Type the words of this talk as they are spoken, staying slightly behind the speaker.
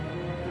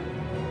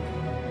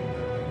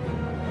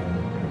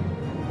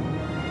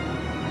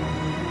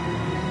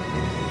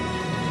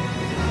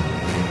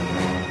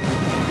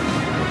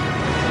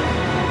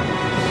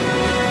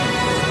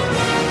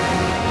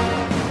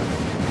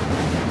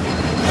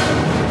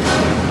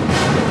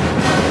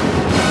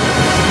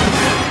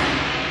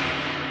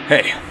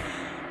Hey,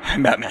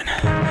 I'm Batman.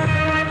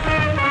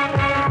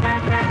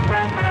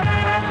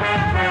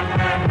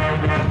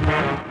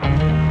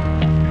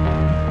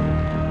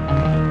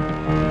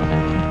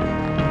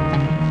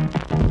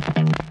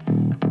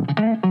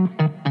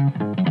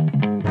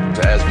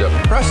 As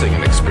depressing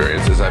an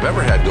experience as I've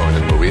ever had going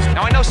to movies.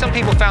 Now, I know some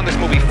people found this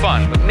movie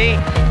fun, but me,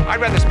 I'd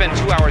rather spend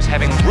 2 hours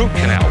having root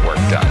canal work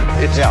done.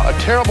 It's a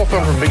terrible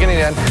film from beginning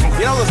to end.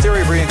 You know the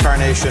theory of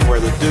reincarnation, where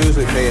the dues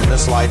we pay in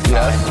this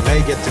lifetime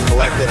may get to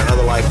collect in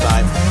another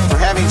lifetime? For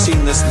having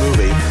seen this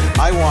movie,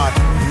 I want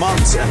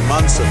months and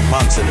months and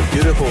months in a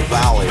beautiful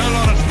valley.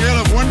 Well, on a scale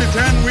of 1 to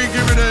 10, we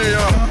give it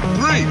a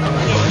 3.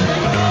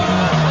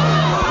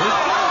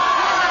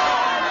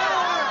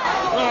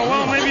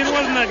 Well, maybe it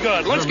wasn't that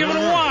good. Let's give it a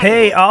 1.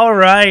 Hey, all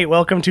right.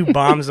 Welcome to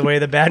Bombs Away,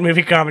 the Bad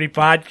Movie Comedy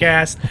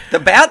Podcast. The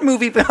Bat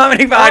Movie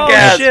Comedy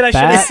Podcast. Oh, shit, I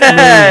should have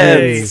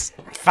said it.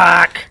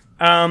 Fuck.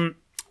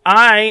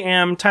 I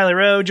am Tyler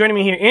Rowe. Joining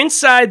me here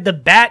inside the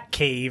Bat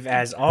Cave,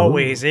 as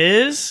always,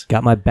 is...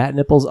 Got my bat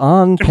nipples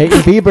on, Peyton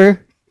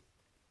Bieber.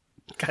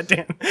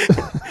 Goddamn.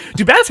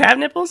 Do bats have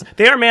nipples?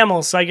 They are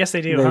mammals, so I guess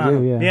they do, They huh?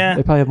 do, yeah. Yeah.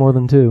 They probably have more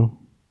than 2.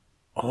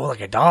 Oh,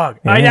 like a dog.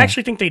 Yeah. I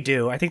actually think they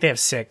do. I think they have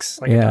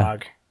 6, like a Yeah.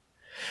 dog.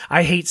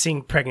 I hate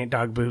seeing pregnant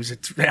dog boobs.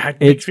 It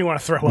makes me want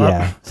to throw up.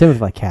 Yeah, same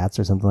with like cats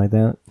or something like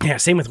that. Yeah,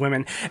 same with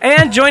women.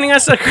 And joining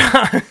us with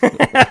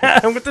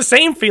the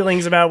same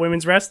feelings about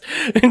women's breasts,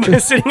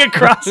 just sitting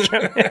across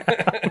from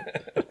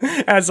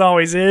as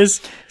always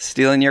is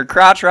Stealing your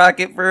crotch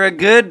rocket for a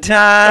good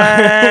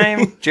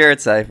time.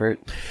 Jarrett Seifert.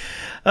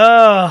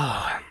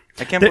 Oh,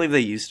 I can't believe they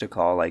used to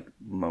call like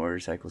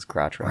motorcycles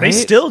crotch rockets.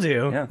 they still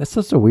do. Yeah. That's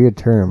such a weird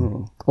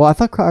term. Well, I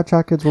thought crotch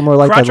rockets were more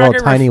like the little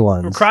tiny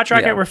ones. Crotch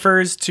rocket Yeah.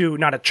 refers to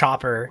not a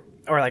chopper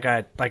or like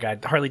a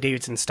Harley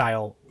Davidson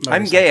style.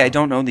 I'm gay. I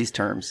don't know these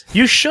terms.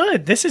 You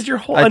should. This is your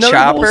whole A another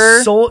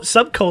chopper? whole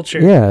subculture.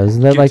 Yeah,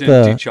 isn't that like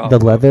the chopper.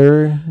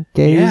 leather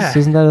gaze? Yeah.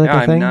 Isn't that like No,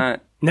 a thing? I'm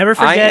not. Never I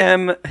forget.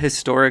 am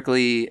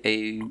historically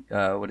a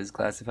what is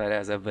classified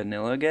as a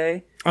vanilla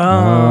gay.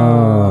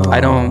 Oh.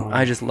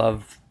 I just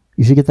love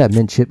You should get that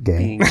mint chip gay.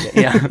 being gay.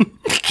 Yeah.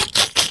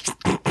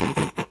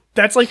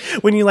 That's like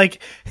when you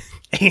like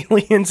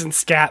aliens and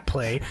scat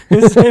play.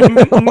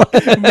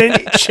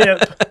 Mint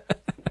chip.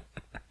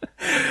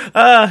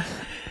 Oh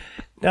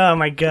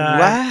my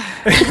god.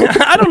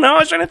 I don't know. I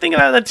was trying to think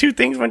of how the two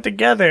things went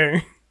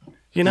together.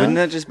 You know? Wouldn't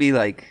that just be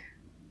like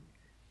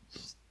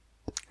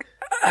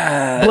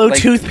Blow like-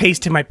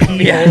 toothpaste in my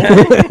pee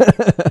hole.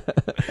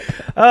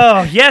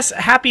 Oh, yes.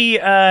 Happy,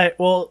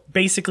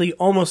 basically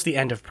almost the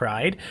end of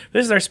Pride.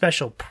 This is our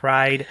special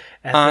Pride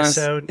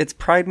episode. it's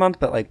Pride Month,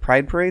 but like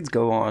Pride parades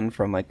go on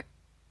from like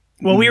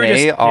Well, we were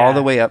May just all yeah.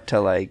 the way up to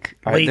like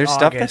Late there's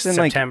stuff August, that's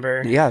in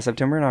September. like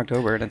September and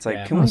October, and it's like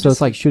Yeah. can we So it's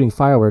like shooting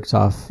fireworks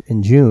off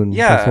in June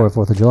Yeah. before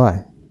 4th of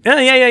July.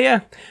 Yeah.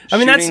 I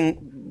mean, that's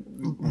shooting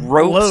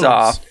ropes loads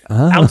off.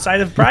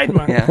 outside of Pride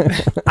Month.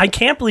 Yeah. I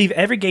can't believe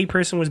every gay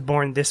person was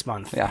born this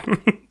month. Yeah,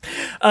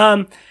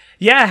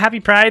 Yeah, happy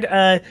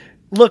Pride.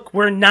 Look,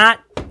 we're not.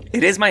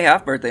 it is my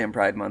half birthday in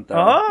Pride Month though.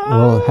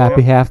 Well,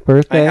 happy half My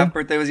birthday. half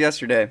birthday was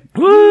yesterday.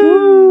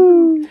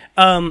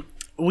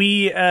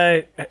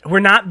 We're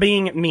not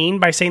being mean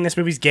by saying this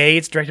movie's gay.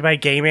 It's directed by a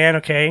gay man,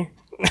 okay?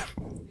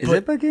 Is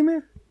it by Gay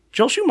Man?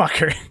 Joel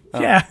Schumacher.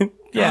 Oh.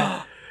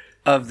 Yeah.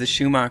 Of the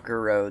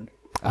Schumacher Road.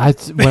 I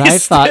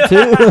thought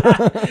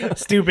too.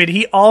 Stupid.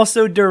 He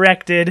also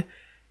directed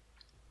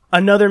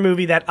another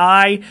movie that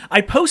I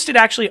posted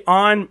actually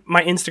on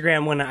my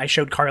Instagram when I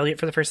showed Carly it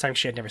for the first time.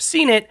 She had never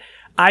seen it.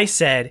 I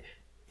said,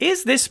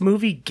 "Is this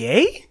movie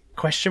gay?"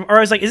 Or I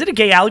was like, "Is it a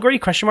gay allegory?"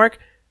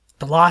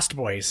 The Lost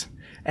Boys.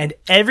 And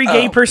every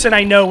gay person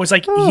I know was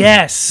like,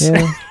 "Yes."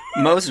 Yeah.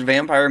 Most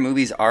vampire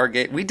movies are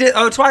gay. We did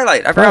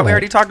Twilight. I forgot Twilight. we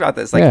already talked about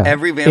this. Like Yeah.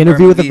 every vampire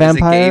Interview with movie the is a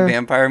gay Vampire?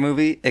 vampire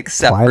movie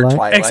except for Twilight?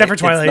 Twilight. Except for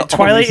It's Twilight. the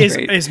Twilight only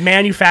is straight.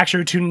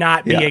 manufactured to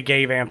not be Yeah. a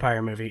gay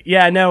vampire movie.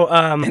 Yeah, no.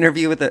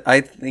 Interview with the.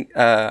 I think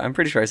I'm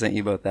pretty sure I sent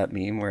you both that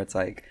meme where it's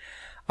like,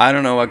 I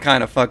don't know what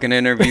kind of fucking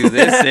interview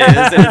this is,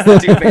 and it's the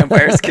two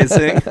vampires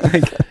kissing.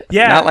 Like,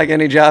 Yeah. not like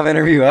any job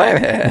interview I've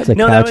had. It's a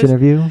No, that couch was-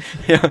 interview.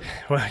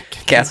 Well,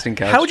 Casting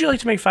couch. how would you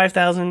like to make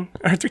 $5,000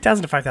 or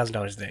 $3,000 to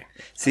 $5,000 a day?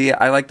 See,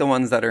 I like the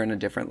ones that are in a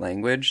different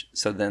language,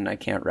 so then I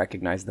can't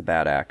recognize the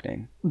bad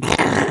acting.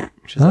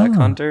 Which is like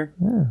Hunter.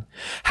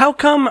 How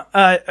come?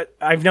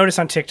 I've noticed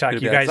on TikTok,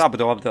 you guys.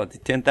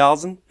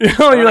 10,000.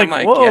 Oh, you're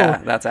like, whoa.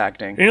 yeah, that's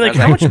acting. And you're like,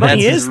 That's how much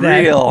money that's is that?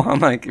 real. I'm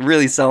like,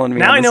 really selling me.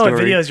 Now on I the know what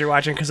story. videos you're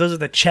watching because those are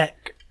the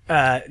check.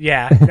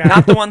 Yeah.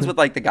 Not the ones with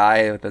like the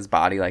guy with his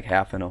body like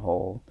half in a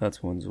hole.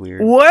 That's one's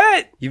weird.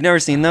 What? You've never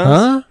seen those?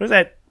 Huh? What is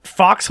that?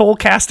 Foxhole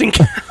casting?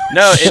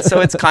 No,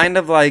 it's kind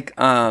of like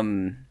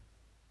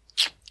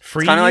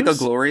Free kind of like a use?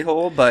 glory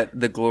hole, but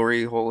the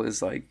glory hole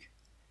is like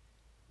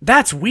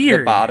That's the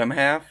weird. bottom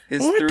half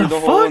is What through the the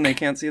hole fuck? and they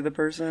can't see the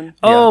person.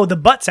 Oh, the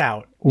butt's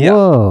out. Yeah.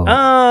 Whoa.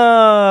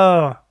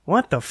 Oh,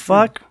 what the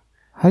fuck?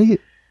 How do you?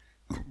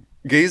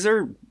 Gays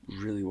are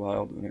really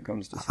wild when it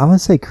comes to I'm gonna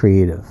say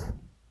creative.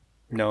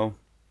 no.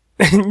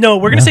 No,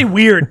 we're gonna say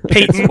weird,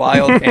 Peyton. It's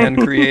wild and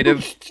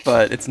creative,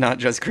 but it's not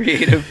just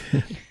creative.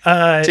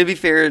 To be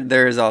fair,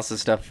 there is also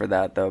stuff for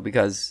that though,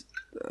 because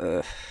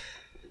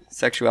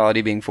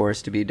sexuality being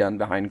forced to be done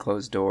behind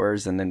closed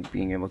doors, and then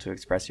being able to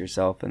express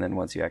yourself, and then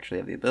once you actually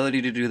have the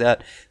ability to do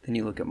that, then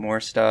you look at more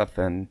stuff.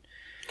 And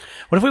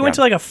What if we went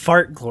to like a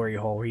fart glory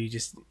hole where you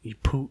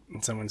poop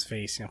in someone's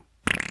face? You know.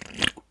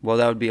 well,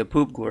 that would be a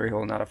poop glory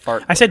hole, not a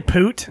fart. I said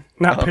poot,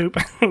 not poop.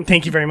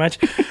 Thank you very much.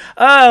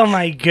 Oh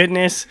my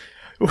goodness.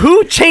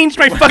 Who changed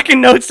my fucking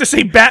notes to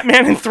say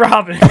Batman and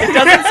Throbbing? It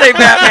doesn't say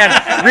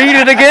Batman. Read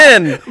it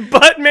again.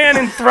 Buttman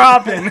and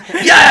Throbbing.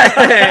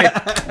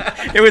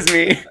 Yay! It was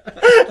me.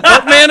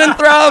 Buttman and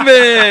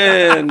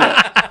Throbbing.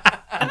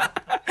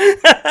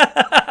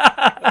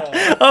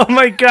 Oh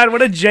my god,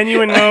 what a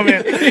genuine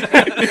moment.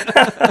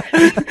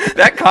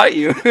 That caught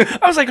you.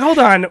 I was like, hold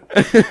on.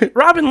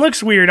 Robin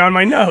looks weird on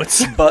my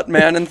notes.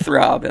 Buttman and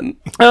Throbbing.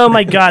 Oh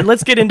my god,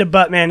 let's get into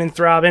Buttman and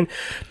Throbbing.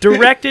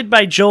 Directed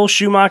by Joel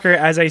Schumacher,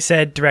 as I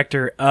said,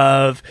 director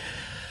of...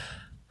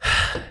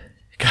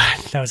 God,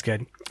 that was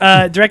good.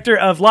 Director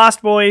of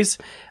Lost Boys,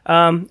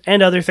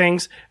 and other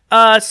things.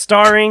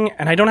 Starring,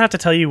 and I don't have to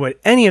tell you what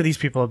any of these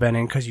people have been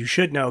in, because you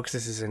should know, because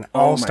this is an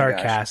all-star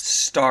cast.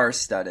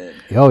 Star-studded.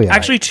 Oh yeah.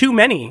 Actually, too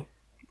many.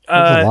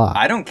 That's a lot.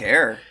 I don't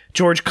care.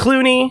 George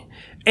Clooney.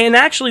 And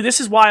actually, this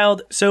is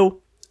wild.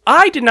 So,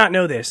 I did not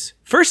know this.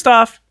 First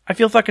off, I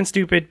feel fucking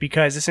stupid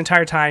because this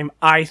entire time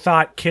I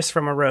thought Kiss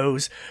from a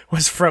Rose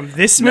was from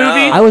this movie.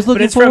 I was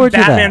looking but it's forward to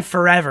from Batman that.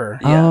 Forever.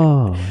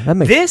 Oh, that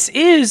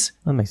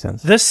makes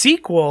sense. The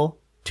sequel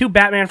to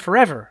Batman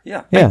Forever.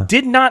 Yeah. Yeah.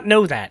 Did not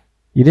know that.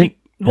 You didn't.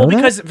 Well, know that?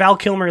 because Val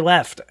Kilmer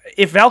left.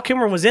 If Val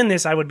Kilmer was in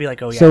this, I would be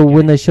like, oh yeah. So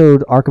when they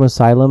showed Arkham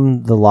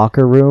Asylum, the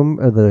locker room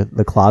or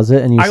the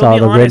closet, and you I will saw be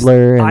the honest,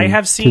 Riddler and I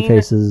have seen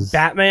Two-Faces.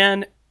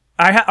 Batman.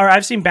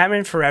 I've seen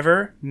Batman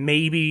Forever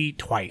maybe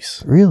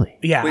twice. Really?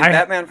 Yeah. Wait,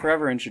 Batman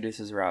Forever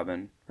introduces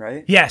Robin,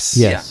 right? Yes.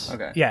 Yes. Yeah,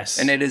 okay. Yes.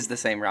 And it is the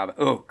same Robin.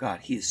 Oh,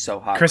 God, he's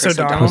so hot. Chris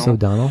O'Donnell. Chris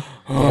O'Donnell.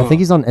 I think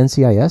he's on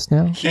NCIS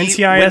now. NCIS when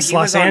he Los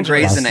was on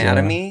Angeles. Grey's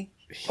Anatomy,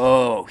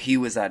 he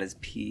was at his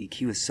peak.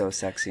 He was so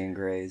sexy in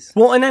Grey's.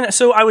 Well, and then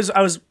so I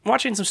was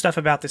watching some stuff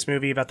about this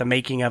movie, about the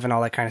making of and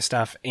all that kind of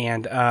stuff,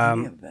 and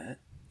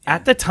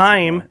at the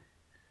time,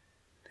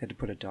 Had to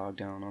put a dog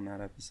down on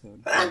that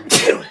episode.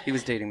 He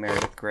was dating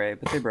Meredith Grey,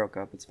 but they broke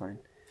up. It's fine.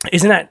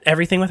 isn't that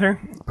everything with her?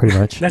 Pretty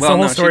much. That's Well, the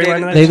whole no, she storyline.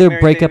 dated- of They it? either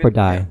Mary break up David? or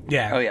die.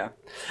 Yeah. Oh, yeah.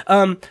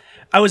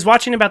 I was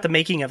watching about the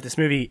making of this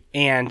movie,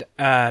 and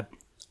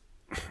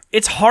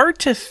it's hard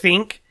to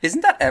think.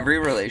 Isn't that every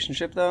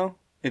relationship, though?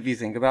 If you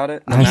think about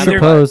it? No I matter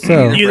suppose what,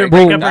 so. You either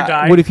break break up up or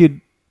die. What if you?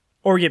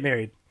 or get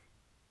married,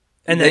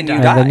 and Then then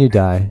you die. And then you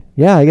die.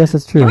 Yeah, I guess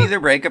that's true. You either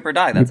break up or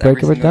die. That's break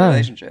every up or single die.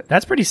 relationship.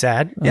 That's pretty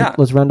sad. Yeah.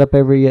 Let's round up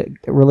every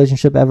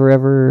relationship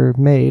ever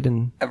made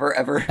and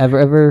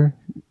Ever.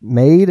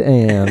 made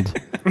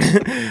and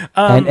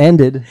and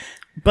ended.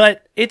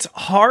 But it's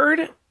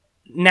hard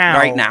now.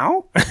 Right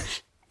now?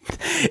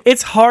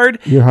 It's hard.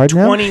 You're hard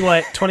now?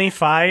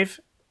 25?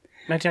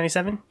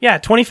 1997? Yeah,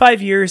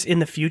 25 years in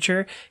the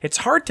future. It's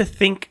hard to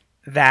think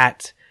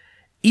that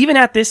even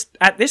at this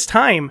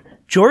time,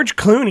 George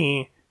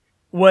Clooney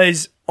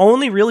was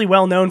only really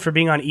well known for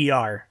being on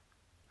ER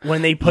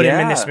when they put him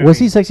in this Yeah. movie. Was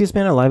he sexiest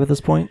man alive at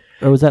this point,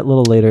 or was that a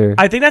little later?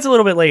 I think that's a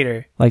little bit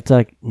later. Like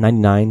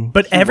 99.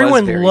 But He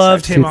everyone was very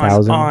loved sexy. him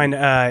 2000. on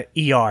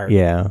ER.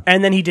 Yeah.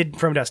 And then he did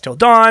From Dusk Till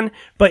Dawn,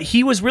 but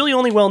he was really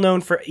only well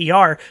known for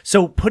ER.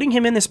 So putting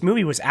him in this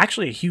movie was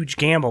actually a huge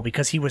gamble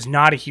because he was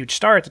not a huge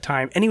star at the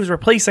time, and he was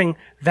replacing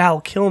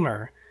Val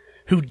Kilmer,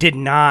 who did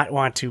not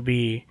want to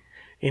be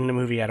in the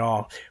movie at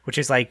all, which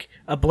is like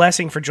a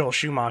blessing for Joel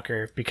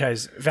Schumacher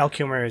because Val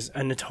Kilmer is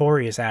a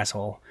notorious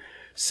asshole.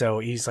 So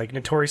he's like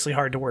notoriously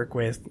hard to work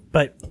with.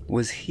 But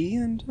Was he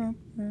in Top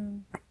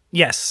Gun?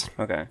 yes.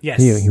 Okay.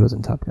 Yes. He was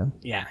in Top Gun.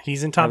 Yeah,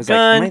 he's in I Top was like,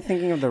 Gun. am I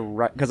thinking of the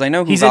right? Because I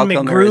know who He's Val in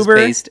Kilmer is MacGruber.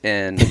 based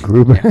in.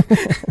 Gruber.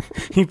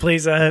 He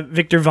plays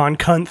Victor Von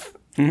Kunth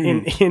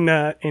Mm-hmm.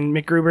 in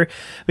MacGruber.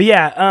 But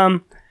yeah,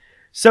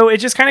 so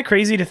it's just kind of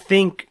crazy to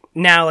think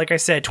now, like I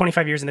said,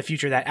 25 years in the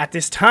future, that at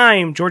this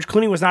time George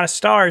Clooney was not a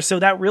star, so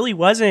that really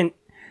wasn't.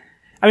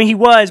 I mean, he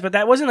was, but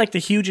that wasn't like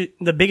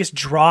the biggest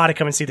draw to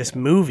come and see this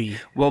movie.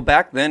 Well,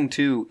 back then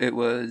too, it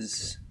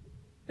was,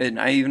 and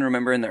I even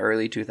remember in the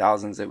early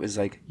 2000s, it was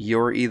like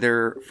you're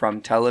either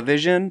from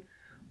television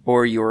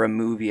or you're a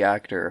movie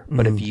actor.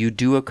 But if you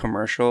do a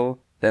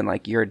commercial, then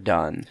like you're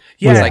done.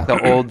 Yeah. It's like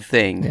the old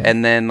thing,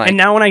 and then like And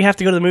now when I have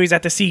to go to the movies, I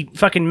have to see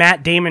fucking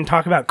Matt Damon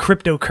talk about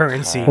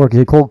cryptocurrency. Or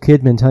Nicole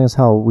Kidman telling us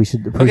how we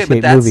should okay, appreciate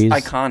but that's movies.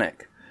 iconic.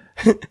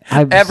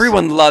 I've-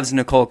 Everyone loves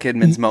Nicole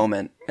Kidman's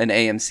moment in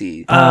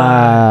AMC.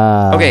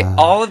 Okay,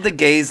 all of the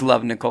gays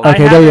love Nicole.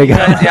 Okay, there you go.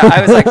 Yeah,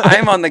 I was like,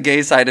 I'm on the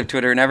gay side of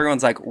Twitter, and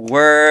everyone's like,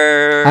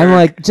 "Word." I'm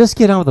like, just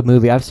get on with the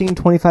movie. I've seen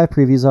 25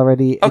 previews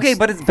already. okay,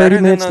 but it's 30 better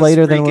than minutes those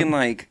later freaking than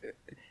like.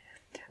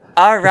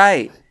 All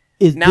right,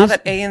 is now this-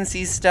 that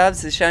AMC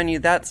Stubbs has shown you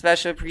that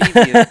special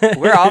preview,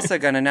 we're also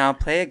gonna now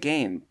play a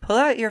game. Pull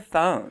out your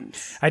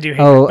phones. I do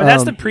hate Oh, that. But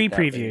that's the um,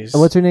 pre-previews.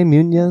 What's her name?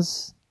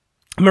 Munez?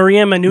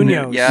 Maria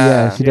Menounos.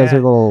 Yeah. she does her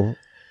little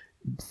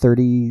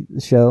 30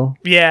 show.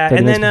 Yeah, 30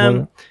 and minutes then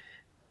before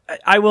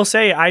I will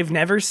say I've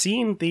never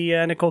seen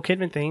the Nicole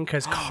Kidman thing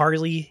because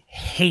Carly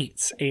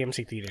hates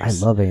AMC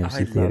theaters. I love AMC I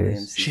love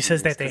theaters. AMC She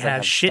says that they because I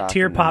have shit stock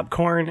tier in them.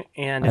 popcorn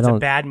and I it's a don't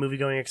bad movie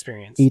going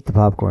experience. Eat the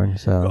popcorn.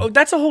 So Oh,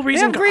 that's the whole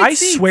reason. have great I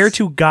seats. swear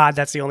to God,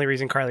 that's the only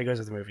reason Carly goes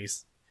to the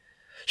movies.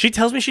 She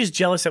tells me she's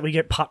jealous that we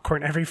get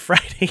popcorn every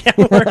Friday at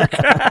work.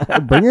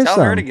 bring her Tell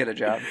some. her to get a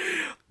job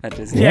at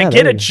Disney. yeah, Yeah,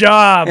 get there a you-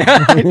 job.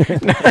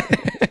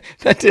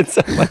 That did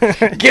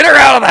something. Get her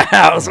out of the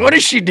house. What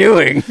is she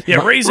doing?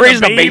 Yeah, raising a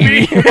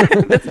baby.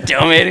 That's a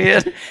dumb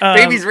idiot.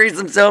 Babies raise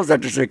themselves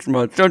after 6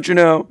 months. Don't you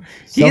know?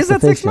 He is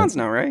at 6 Self-sufficient. months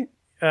now, right?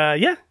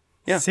 Yeah.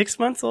 Yeah. 6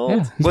 months old. Yeah,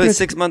 he's Was good. it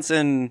 6 months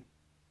in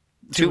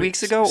 2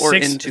 weeks ago or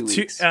in 2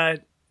 weeks?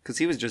 Because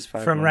he was just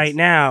 5 from months. right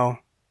now,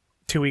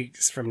 2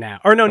 weeks from now.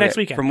 Or no, next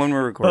Okay, weekend. From when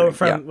we're recording. Oh,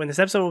 from yeah. when this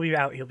episode will be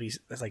out, he'll be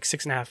it's like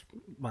 6.5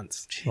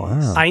 months.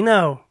 Wow. I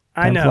know.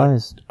 I Time know.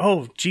 flies.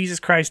 Oh, Jesus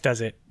Christ does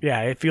it.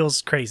 Yeah, it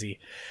feels crazy.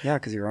 Yeah,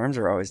 because your arms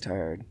are always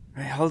tired.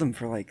 I held him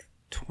for like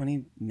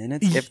 20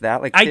 minutes, if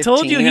that. Like I 15,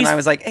 told you and he's- I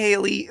was like, "Hey,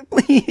 Elite,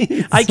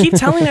 please." I keep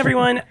telling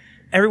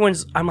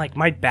everyone's, I'm like,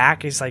 my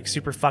back is like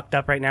super fucked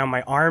up right now.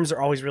 My arms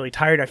are always really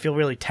tired. I feel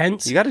really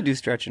tense. You got to do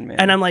stretching, man.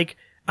 And I'm like,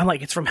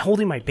 it's from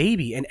holding my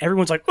baby. And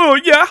everyone's like, oh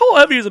yeah, how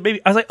heavy is a baby?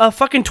 I was like,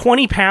 fucking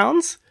 20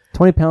 pounds?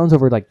 20 pounds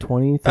over like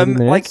 20, 30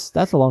 minutes. like,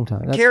 That's a long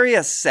time. That's, carry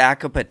a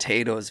sack of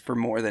potatoes for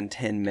more than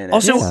 10 minutes.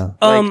 Also,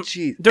 Yeah.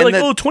 geez. they're And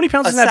like, 20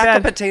 pounds a isn't that sack bad.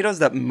 of potatoes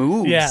that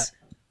moves. Yeah.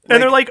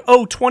 And they're like,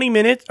 20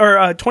 minutes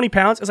or 20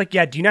 pounds. It's like,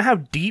 yeah, do you know how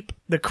deep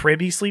the crib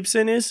he sleeps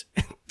in is?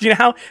 Do you know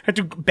how I have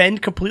to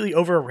bend completely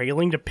over a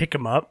railing to pick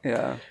him up?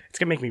 Yeah. It's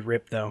going to make me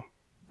rip, though.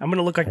 I'm going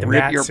to look like the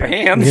Rip bat your suit.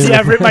 pants.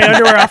 Yeah, rip my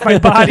underwear off my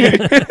body.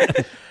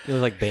 You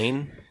look like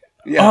Bane.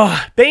 Yeah.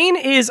 Oh, Bane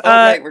is...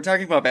 Right, we're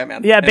talking about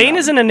Batman. yeah, And, Bane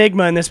is an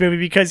enigma in this movie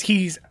because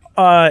he's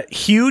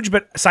huge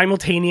but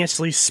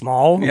simultaneously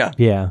small. Yeah.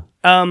 yeah.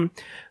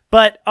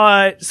 But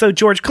so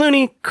George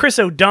Clooney, Chris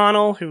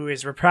O'Donnell, who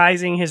is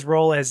reprising his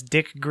role as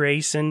Dick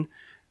Grayson.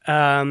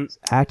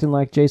 Acting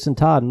like Jason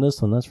Todd in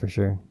this one, that's for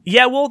sure.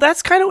 Yeah, well,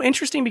 that's kind of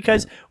interesting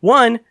because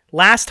one,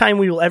 last time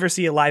we will ever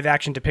see a live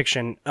action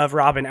depiction of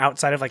Robin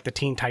outside of like the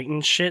Teen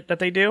Titans shit that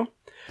they do.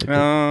 We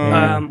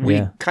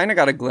Yeah. kind of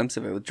got a glimpse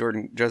of it with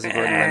Joseph Gordon-Levitt,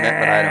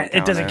 but I don't count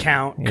It doesn't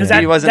count because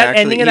He wasn't that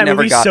actually- ending he of that never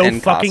movie is got so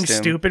in fucking costume.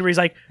 stupid. Where he's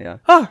like, Yeah.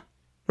 "Oh,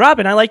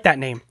 Robin, I like that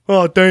name."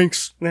 Oh,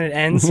 thanks. And then it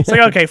ends. It's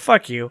like, okay,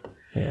 fuck you.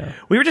 Yeah.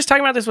 We were just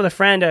talking about this with a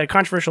friend. A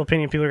controversial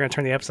opinion. People are going to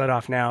turn the episode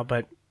off now,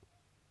 but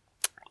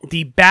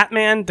the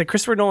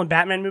Christopher Nolan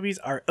Batman movies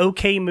are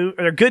okay.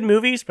 They're good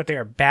movies, but they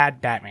are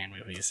bad Batman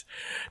movies.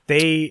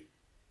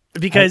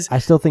 Because I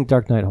still think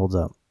Dark Knight holds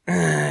up.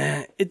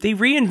 they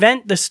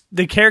reinvent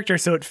the character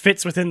so it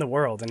fits within the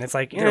world, and it's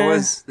like There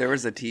was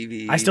a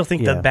TV. I still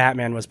think Yeah. the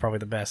Batman was probably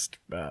the best.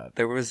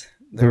 there was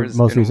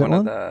most in recent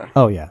one one? of the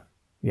Oh, yeah.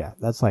 Yeah,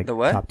 that's like the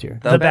what top tier.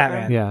 The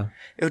Batman. Yeah.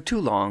 It was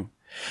too long.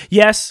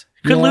 Yes,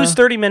 could Yeah. lose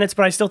 30 minutes,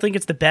 but I still think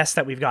it's the best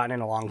that we've gotten in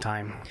a long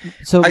time.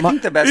 So I my-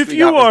 think the best If we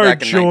you got was are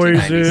back in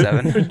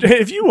 1997.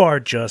 if you are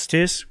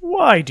justice,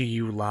 why do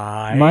you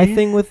lie? my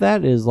thing with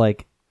that is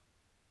like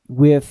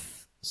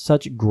with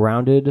such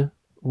grounded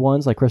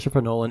ones like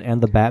Christopher Nolan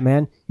and the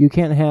Batman, you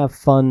can't have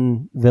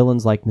fun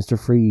villains like Mr.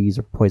 Freeze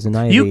or Poison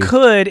Ivy. You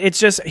could. It's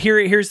just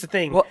here's the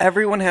thing. Well,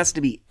 everyone has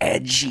to be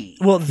edgy.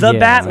 Well, the Yeah,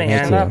 Batman, me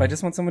Shut up, too. I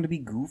just want someone to be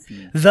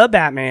goofy. the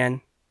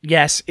Batman,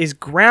 yes, is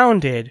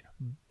grounded,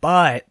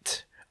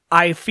 but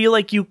I feel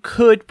like you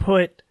could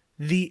put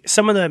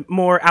some of the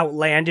more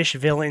outlandish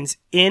villains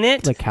in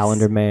it, like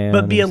Calendar Man,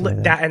 but be a and stuff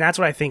like that. and that's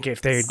what I think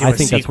if they do I a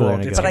think that's where sequel, they're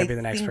gonna it's go. going But to I be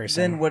the next think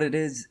person. then what it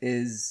is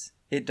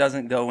it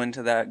doesn't go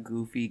into that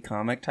goofy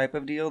comic type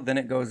of deal. Then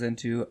it goes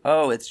into,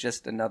 it's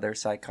just another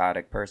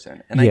psychotic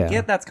person. And Yeah. I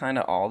get that's kind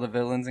of all the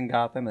villains in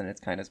Gotham, and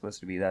it's kind of supposed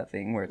to be that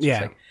thing where it's Yeah.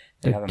 just like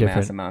they They're have a different.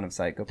 mass amount of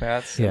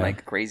psychopaths and Yeah.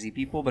 like crazy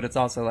people, but it's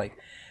also like,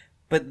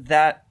 but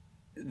that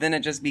then it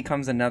just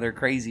becomes another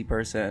crazy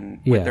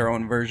person Yeah. with their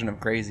own version of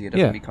crazy. It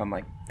doesn't Yeah. become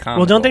like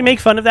Well, don't they comical. make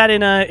fun of that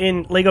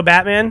in Lego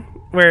Batman,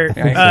 where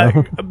think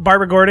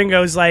Barbara Gordon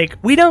goes like,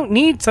 "We don't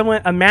need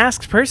a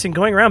masked person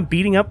going around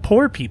beating up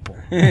poor people."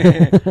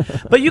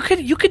 But you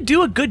could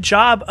do a good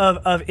job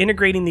of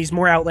integrating these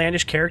more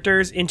outlandish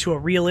characters into a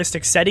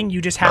realistic setting.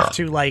 You just have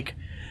to like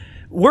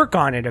work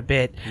on it a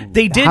bit.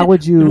 They did How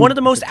would you- one of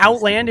the most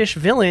outlandish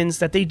villains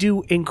that they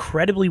do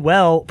incredibly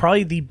well,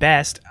 probably the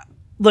best.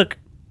 Look,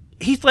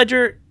 Heath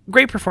Ledger,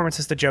 great performance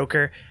as the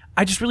Joker.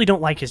 I just really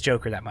don't like his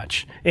Joker that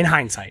much in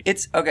hindsight.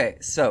 It's okay.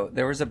 So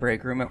there was a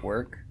break room at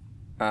work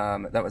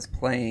that was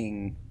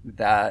playing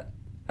that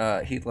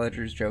Heath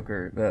Ledger's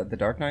Joker, the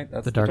Dark Knight.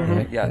 That's The Dark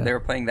Knight, Yeah, yeah. they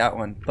were playing that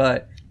one,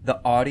 but the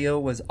audio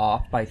was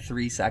off by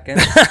 3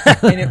 seconds,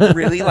 and it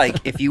really like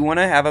if you want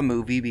to have a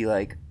movie be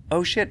like,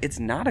 oh shit, it's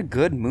not a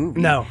good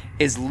movie. No.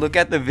 Is look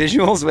at the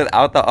visuals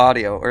without the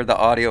audio or the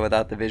audio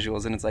without the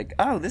visuals, and it's like,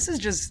 oh, it's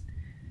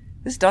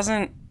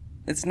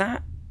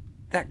not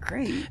that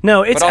great.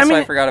 No, it's- But also, I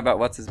mean- I forgot about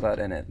what's his butt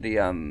in it. The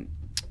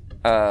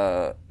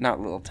not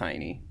Little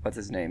Tiny. What's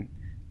his name?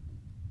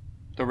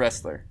 The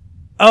wrestler.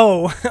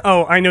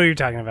 Oh, I know what you're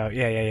talking about.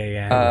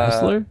 Yeah.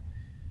 Hustler?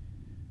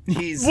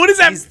 He's What is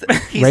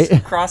that? He's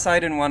Right?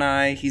 cross-eyed in one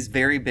eye. He's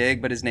very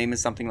big, but his name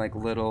is something like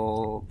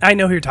Little. I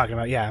know who you're talking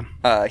about.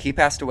 Yeah. He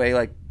passed away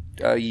like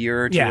a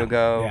year or two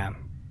ago. Yeah.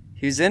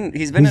 He's been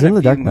He's in in a The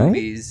few Dark Knight?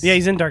 movies. Yeah,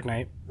 he's in Dark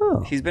Knight.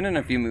 Oh. He's been in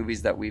a few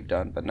movies that we've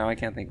done, but now I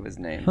can't think of his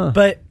name. Huh.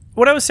 But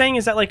what I was saying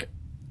is that like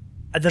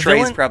the Trey's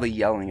villain. probably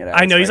yelling it at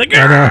I us know he's right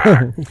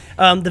like.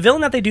 now. The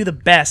villain that they do the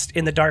best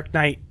in the Dark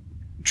Knight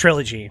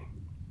trilogy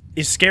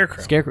is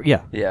Scarecrow. Scarecrow.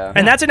 Yeah. Yeah.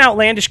 And that's an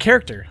outlandish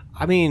character.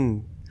 I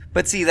mean,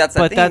 But see, that's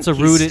the But thing. that's a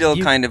He's rooted- still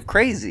you- kind of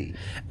crazy.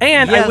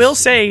 And I Yes. will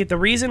say the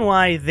reason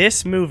why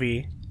this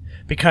movie,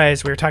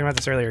 because we were talking about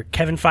this earlier,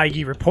 Kevin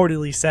Feige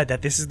reportedly said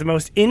that this is the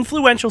most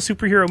influential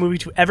superhero movie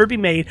to ever be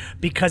made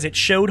because it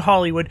showed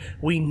Hollywood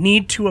we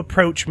need to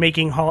approach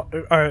making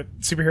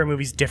superhero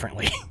movies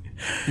differently.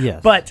 Yes.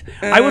 But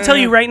I will tell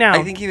you right now,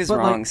 I think he was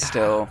wrong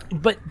still.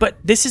 but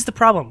this is the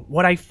problem.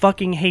 What I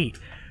fucking hate.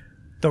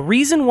 The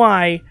reason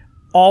why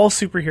all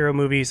superhero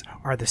movies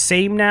are the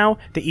same now,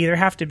 they either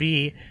have to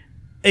be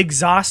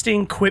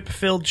exhausting,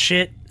 quip-filled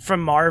shit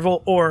from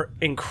Marvel or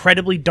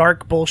incredibly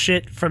dark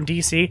bullshit from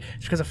DC,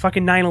 is because of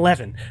fucking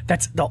 9/11.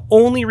 That's the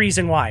only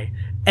reason why.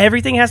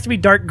 Everything has to be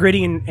dark,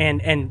 gritty,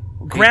 and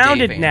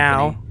grounded Dave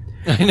now.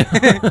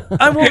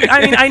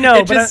 I know,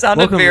 It but just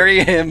sounded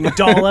very him.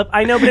 dollop.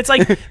 I know, but it's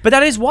like, but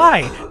that is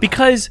why.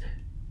 Because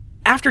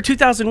after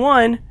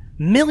 2001,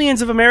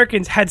 millions of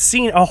Americans had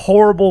seen a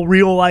horrible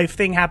real life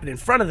thing happen in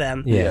front of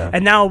them. Yeah.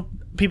 And now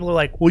people are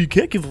like, well, you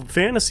can't give them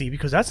fantasy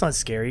because that's not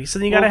scary. So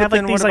then you got to have like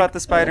then these what about like the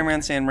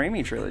Spider-Man Sam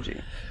Raimi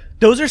trilogy?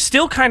 those are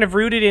still kind of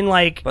rooted in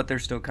like But they're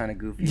still kind of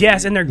goofy.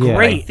 yes, and they're Yeah.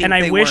 great. think and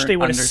I wish weren't they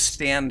would have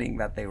understanding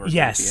that they were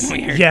yes, goofy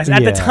and weird. yes. At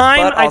the Yeah. time,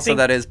 But I also think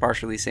that is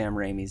partially Sam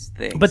Raimi's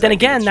thing. But so then I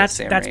think again, it's that's just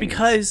Sam that's Raimi's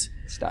because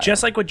style.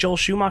 just like what Joel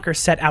Schumacher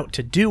set out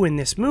to do in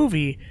this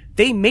movie,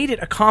 they made it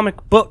a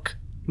comic book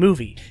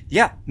movie.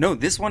 Yeah, no,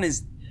 this one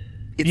is.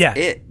 It's Yeah.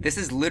 it. This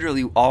is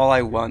literally all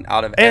I want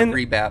out of And-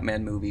 every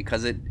Batman movie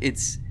because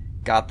it's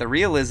got the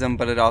realism,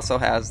 but it also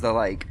has the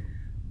like,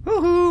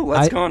 woohoo,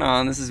 what's going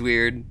on? This is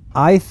weird,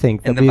 I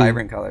think that and the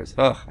vibrant colors.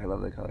 Oh, I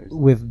love the colors.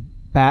 with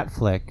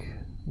Batflick,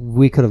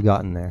 we could have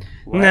gotten there.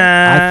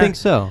 Nah, I think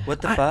so.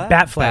 What the fuck?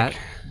 Batfleck.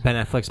 Ben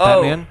Affleck's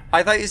Oh, Batman.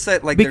 I thought you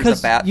said like there's Because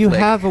a bat you flick.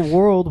 have a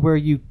world where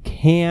you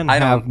can I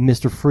have don't-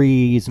 Mr.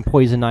 Freeze and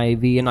Poison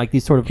Ivy and like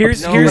these sort of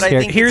Here's obscure but I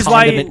characters, think here's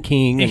why Condiment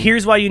King. and-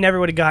 here's why you never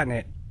would have gotten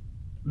it,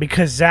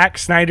 because Zack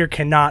Snyder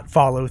cannot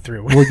follow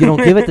through. well, you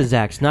don't give it to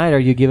Zack Snyder.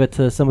 You give it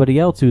to somebody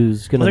else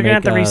who's going to They're make. gonna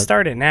have to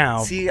restart it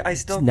now. See, I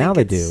still Now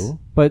think they it's- do,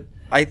 but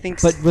I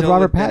think, But with still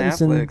Robert Ben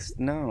Pattinson- Affleck's-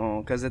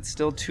 no, because it's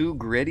still too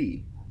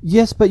gritty.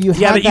 yes, but you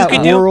Yeah, have but you that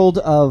could do- world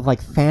of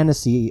like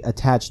fantasy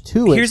attached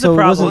to it. Here's so the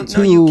problem. It wasn't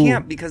No, too... you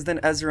can't because then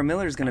Ezra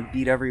Miller's gonna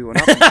beat everyone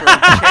up and throw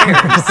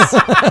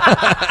chairs.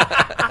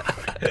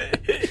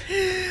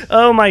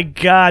 Oh my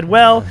god.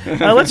 Well,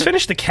 let's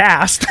finish the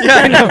cast.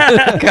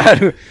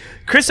 God,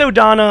 Chris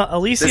O'Donnell,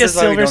 Alicia this is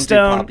why we don't do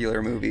Silverstone,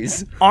 popular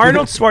movies.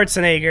 Arnold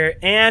Schwarzenegger,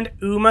 and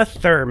Uma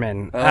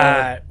Thurman,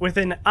 with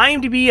an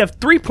IMDb of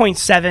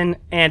 3.7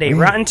 and a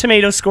Rotten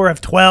Tomato score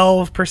of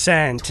 12%.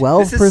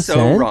 12%. This is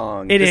so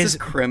wrong. It This is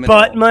criminal.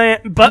 Buttman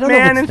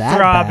it's and that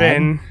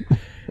Throbbing.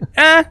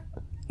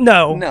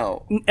 No.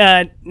 No,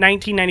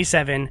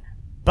 1997,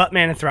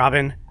 Buttman and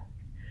Throbbing.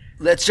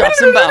 let's drop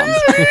some bombs.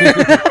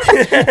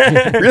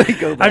 Really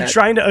go back. I'm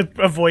trying to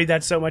avoid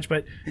that so much,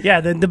 but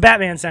yeah, the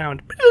Batman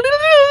sound.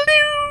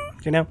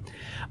 You know?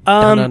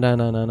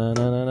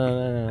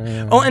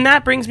 No. Oh, and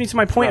that brings me to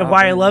my point of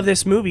why I love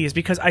this movie is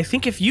because I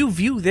think if you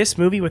view this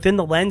movie within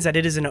the lens that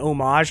it is an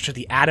homage to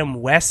the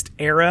Adam West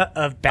era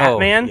of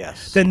Batman,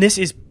 yes. then this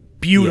is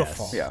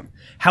beautiful. Yeah.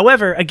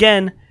 However,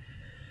 again,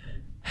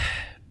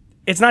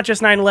 it's not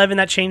just 9/11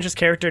 that changed his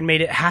character and made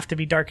it have to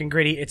be dark and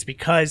gritty. It's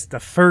because the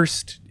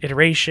first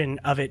iteration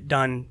of it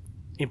done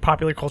in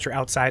popular culture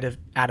outside of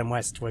Adam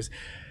West was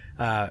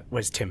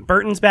Tim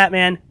Burton's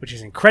Batman, which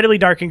is incredibly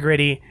dark and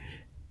gritty,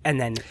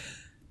 and then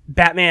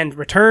Batman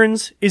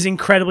Returns is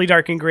incredibly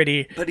dark and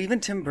gritty. But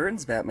even Tim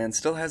Burton's Batman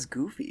still has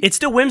Goofy. It's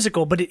still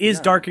whimsical, but it is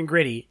dark and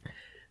gritty.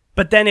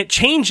 But then it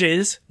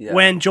changes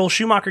when Joel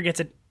Schumacher gets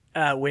it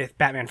with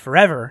Batman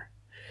Forever.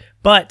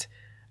 But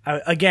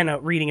again,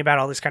 reading about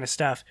all this kind of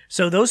stuff.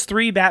 So those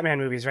 3 Batman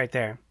movies right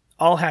there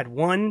all had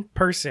one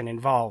person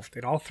involved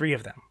in all 3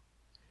 of them.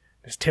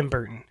 There's Tim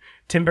Burton.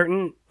 Tim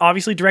Burton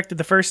obviously directed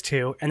the first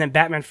 2, and then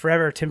Batman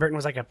Forever, Tim Burton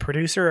was like a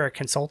producer or a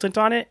consultant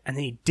on it, and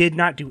then he did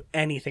not do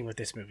anything with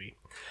this movie.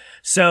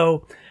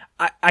 So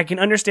I can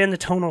understand the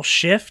tonal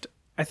shift.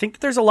 I think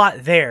there's a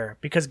lot there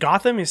because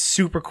Gotham is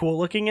super cool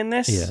looking in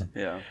this.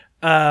 Yeah.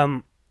 yeah.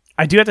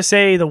 I do have to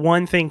say the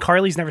one thing,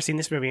 Carly's never seen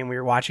this movie and we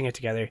were watching it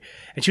together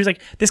and she was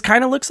like, this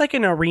kind of looks like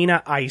an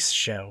arena ice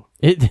show.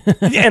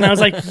 And I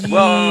was like,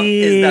 Well,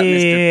 is that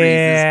Mr.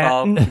 Freeze's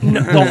fault?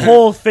 The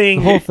whole thing.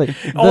 The whole thing.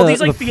 All The-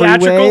 these like the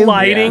theatrical freeway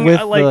lighting.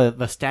 with like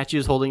the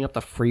statues holding up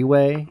the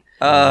freeway.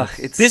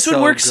 It's this would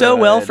so work so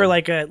well good. for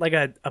like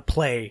a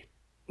play.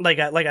 like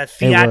a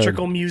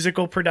theatrical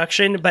musical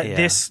production, but Yeah.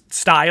 this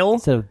style.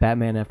 Instead of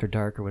Batman After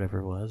Dark or whatever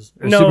it was.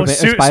 Or No,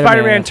 Spider-Man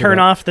Spider-Man After Turn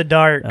Dark. Off the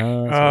Dark.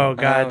 Oh, that's Oh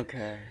god,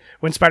 Okay.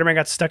 when Spider-Man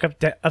got stuck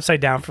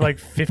upside down for like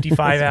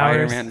 55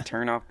 hours. Spider-Man,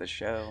 turn off the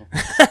show.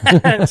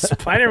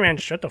 Spider-Man,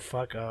 shut the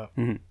fuck up.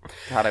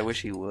 God, I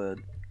wish he would.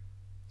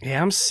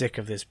 Yeah, I'm sick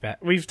of this.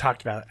 We've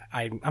talked about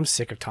it. I'm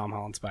sick of Tom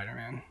Holland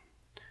Spider-Man.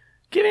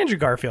 Give Andrew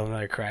Garfield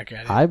another crack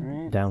at it.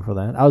 I'm down for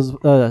that. I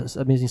was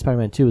Amazing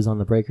Spider-Man 2 was on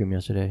the break room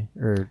yesterday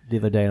or the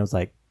other day, and I was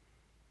like,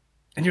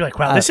 And you're like,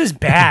 wow, this is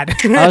bad.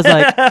 I was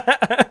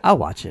like, I'll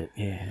watch it.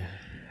 Yeah.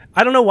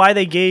 I don't know why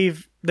they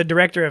gave the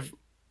director of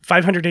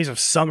 500 Days of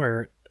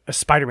Summer a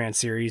Spider-Man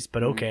series,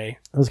 but okay.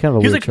 It was kind of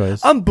a He was weird like,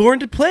 choice. I'm born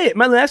to play it.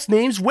 My last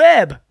name's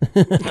Webb.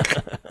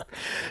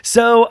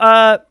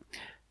 So,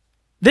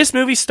 this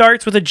movie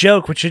starts with a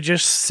joke, which should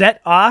just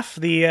set off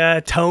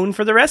the tone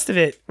for the rest of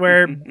it,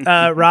 where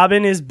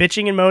Robin is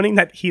bitching and moaning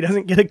that he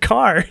doesn't get a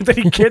car, that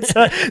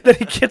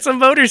he gets a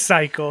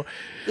motorcycle.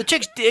 The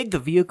chicks dig the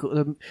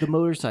vehicle, the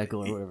motorcycle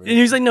or whatever. And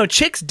he's like, no,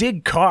 chicks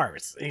dig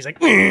cars. And he's like,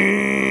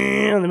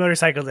 on the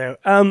motorcycle though.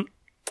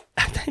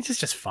 It's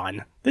just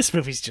fun. This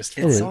movie's just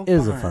fun. It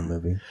is a fun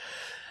movie.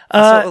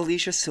 Also,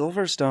 Alicia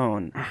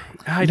Silverstone.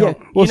 I don't.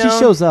 Well, you know, she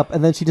shows up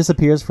and then she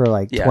disappears for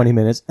like Yeah. 20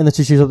 minutes, and then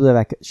she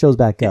shows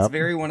back It's up.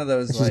 very one of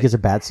those. And she just gets her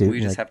bat suit We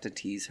and, just like- have to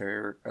tease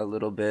her a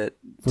little bit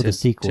For the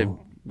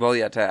sequel.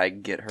 To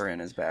get her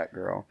in as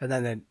Batgirl. And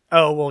then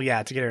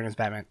to get her in his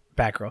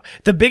Batgirl.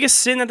 The biggest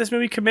sin that this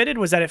movie committed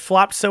was that it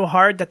flopped so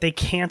hard that they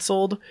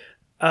canceled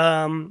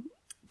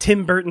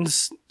Tim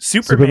Burton's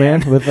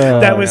Superman with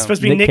that was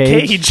supposed to be Nick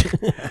Cage.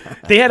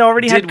 They had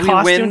already had Did we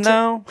costumes. win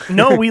though?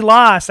 No, we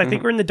lost. I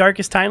think we're in the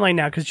darkest timeline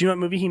now because do you know what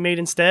movie he made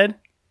instead?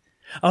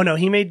 Oh no,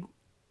 he made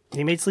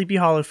Sleepy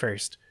Hollow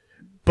first,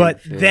 but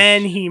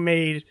then he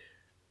made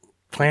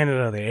Planet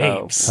of the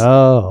Apes.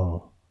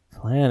 Oh,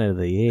 Planet of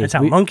the Apes. That's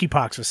how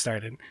monkeypox was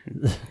started.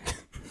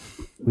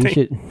 We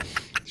should.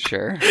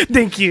 Sure.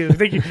 Thank you.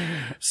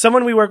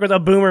 Someone a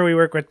boomer we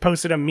work with,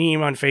 posted a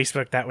meme on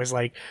Facebook that was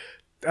like,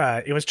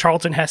 it was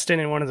Charlton Heston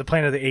and one of the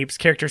Planet of the Apes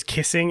characters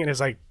kissing, and it was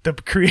like the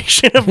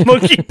creation of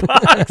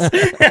monkeypox.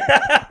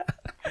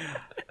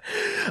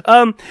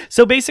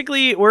 So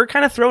basically, we're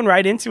kind of thrown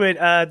right into it.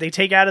 They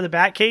take out of the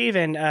Batcave,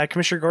 and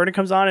Commissioner Gordon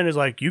comes on and is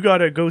like, "You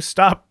gotta go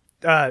stop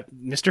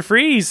Mr.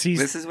 Freeze."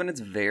 This is when it's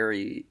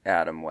very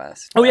Adam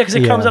West. Oh yeah, because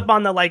it comes Yeah. up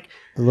on the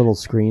The little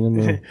screen in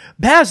the.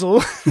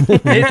 Basil.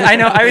 I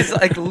know. I was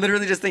like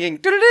literally just thinking.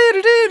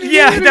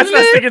 Yeah, that's what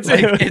I was thinking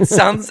too. Like, it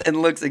sounds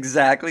and looks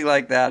exactly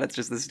like that. It's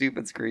just the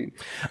stupid screen.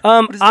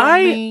 What does that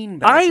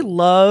mean, I Basil?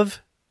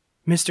 love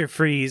Mr.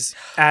 Freeze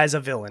as a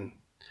villain.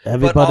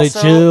 Everybody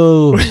also-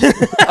 chill.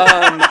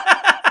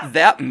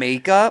 That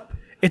makeup.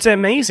 It's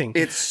amazing.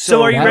 It's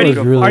so. Are you That ready? was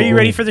really Are you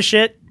ready cool. for the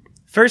shit?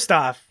 First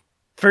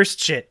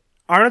shit.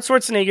 Arnold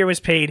Schwarzenegger was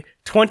paid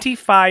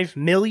 $25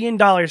 million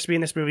to be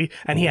in this movie,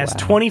 and he has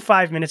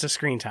 25 minutes of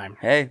screen time.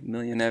 Hey,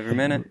 million every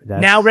minute.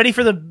 Now, ready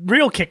for the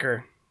real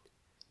kicker.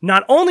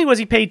 Not only was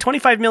he paid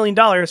 $25 million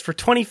for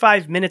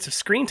 25 minutes of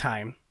screen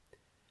time,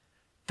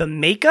 the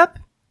makeup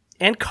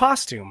and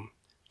costume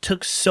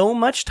took so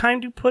much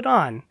time to put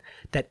on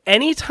that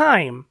any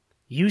time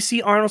you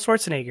see Arnold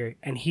Schwarzenegger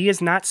and he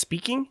is not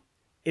speaking,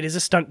 it is a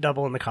stunt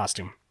double in the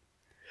costume.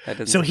 That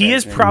doesn't So he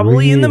is surprise me.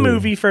 probably in the Really?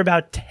 movie for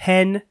about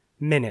 10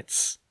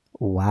 minutes.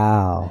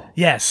 Wow.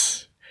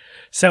 Yes.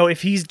 So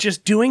if he's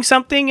just doing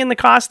something in the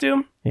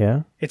costume,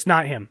 Yeah. it's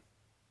not him.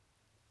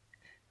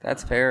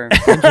 That's fair.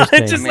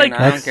 Interesting. Just I like-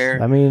 mean, I don't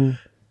care. I mean,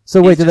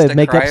 so wait, He's did just they a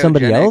make up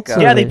somebody cryogenic,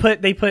 else? Yeah, or-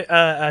 they put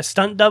a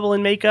stunt double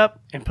in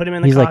makeup and put him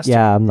in the He's like, costume.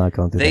 yeah, I'm not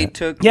going through They that.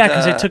 took Yeah,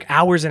 because it took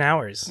hours and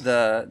hours.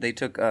 they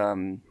took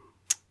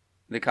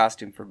the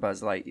costume for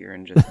Buzz Lightyear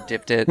and just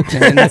dipped it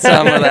in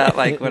some of that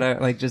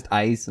like just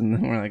ice, and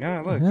then we're like,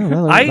 oh look, Yeah,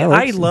 that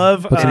I works.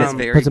 love. Put some, It is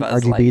very put some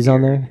Buzz RGBs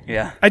on Lightyear. there.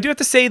 Yeah, I do have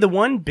to say the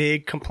one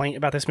big complaint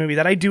about this movie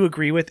that I do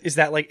agree with is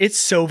that like it's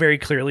so very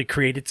clearly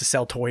created to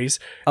sell toys.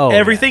 Oh,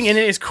 Everything yes.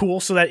 in it is cool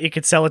so that it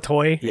could sell a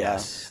toy.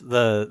 Yes,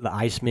 the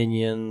ice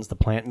minions, the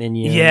plant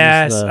minions.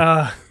 Yes,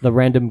 the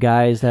random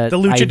guys that the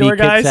Ivy luchador kicks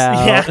guys.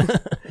 out.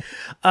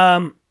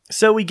 Yeah.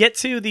 So we get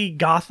to the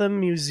Gotham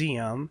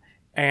Museum,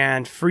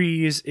 and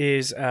Freeze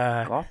is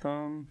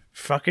Gotham.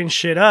 fucking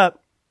shit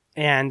up,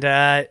 and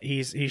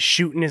he's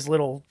shooting his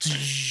little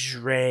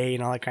ray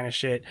and all that kind of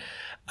shit,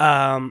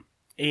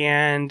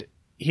 and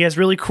he has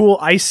really cool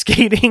ice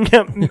skating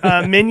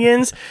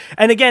minions.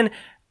 And again,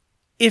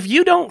 if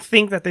you don't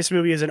think that this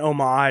movie is an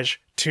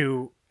homage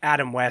to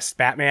Adam West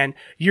Batman,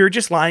 you're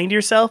just lying to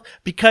yourself,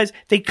 because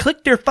they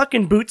click their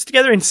fucking boots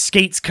together and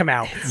skates come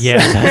out.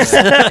 Yeah,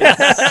 So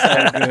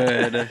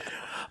good.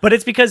 But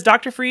it's because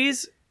Dr.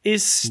 Freeze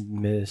is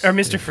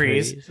Mr.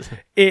 Freeze. His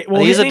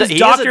name's he is a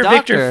Dr. Victor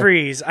doctor.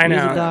 Freeze. I know.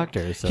 He's a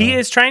doctor. So. He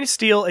is trying to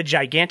steal a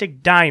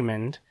gigantic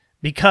diamond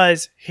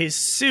because his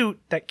suit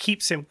that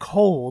keeps him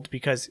cold,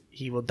 because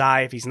he will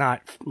die if he's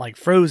not like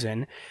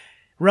frozen,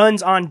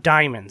 runs on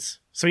diamonds.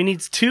 So he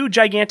needs 2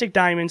 gigantic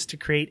diamonds to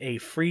create a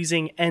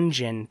freezing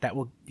engine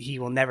he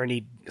will never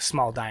need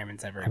small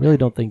diamonds ever. I really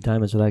don't think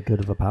diamonds are that good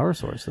of a power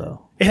source,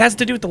 though. It has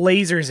to do with the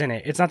lasers in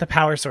it. It's not the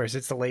power source,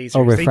 it's the lasers.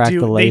 Oh, refract the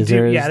lasers,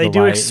 They the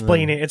do light,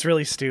 explain it. It's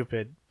really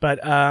stupid. But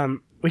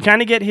we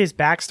kind of get his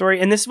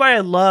backstory, and this is why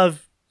I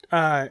love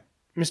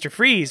Mr.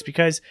 Freeze,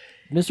 because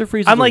Mr.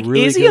 Freeze I'm is like, a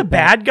really is he good a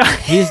bad guy?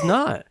 He's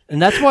not. And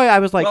that's why I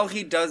was like, Well,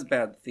 he does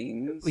bad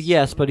things.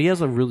 yes, but he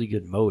has a really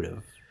good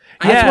motive.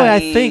 Yeah. That's why I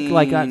think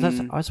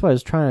that's what I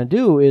was trying to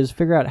do is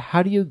figure out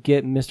how do you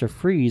get Mr.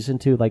 Freeze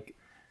into like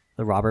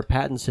the Robert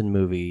Pattinson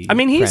movie. I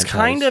mean, he's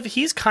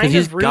franchise. kind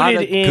He's of got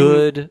rooted a in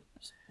Good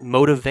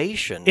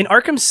motivation. in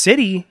Arkham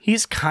City.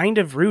 He's kind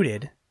of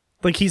rooted.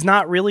 Like he's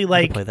not really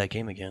like play that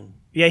game again.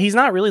 Yeah, he's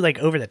not really like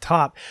over the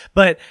top.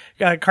 But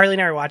Carly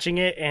and I were watching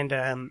it, and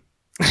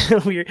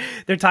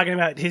they're talking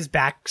about his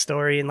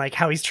backstory and like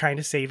how he's trying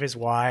to save his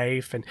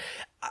wife. And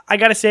I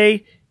gotta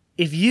say,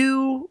 if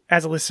you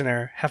as a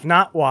listener have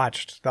not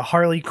watched the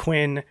Harley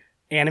Quinn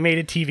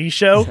animated TV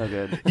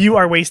show, you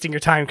are wasting your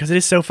time because it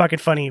is so fucking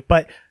funny.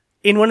 But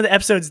in one of the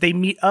episodes, they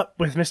meet up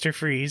with Mr.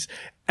 Freeze,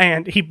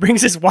 and he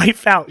brings his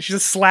wife out. She's a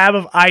slab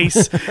of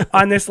ice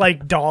on this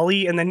like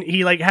dolly, and then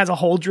he like has a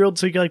hole drilled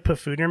so he can like put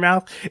food in her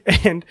mouth.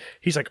 And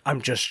he's like,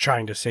 "I'm just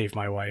trying to save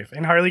my wife."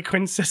 And Harley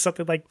Quinn says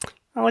something like,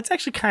 "Oh, it's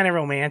actually kind of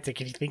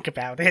romantic if you think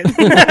about it."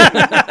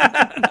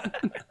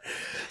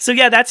 So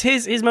yeah, that's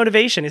his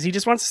motivation. Is he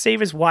just wants to save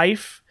his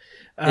wife.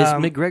 Is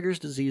McGregor's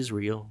disease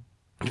real?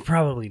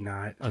 Probably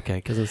not. Okay,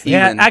 because it's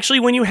Yeah, actually,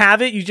 when you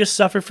have it, you just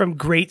suffer from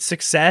great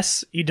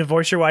success. You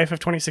divorce your wife of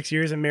 26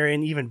 years and marry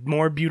an even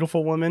more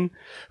beautiful woman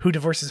who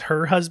divorces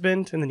her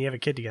husband, and then you have a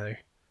kid together.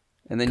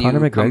 And then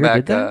Conor you come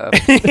McGregor back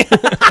did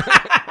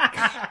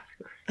that?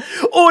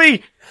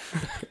 Oi!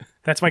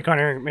 That's my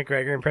Conor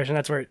McGregor impression.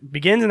 That's where it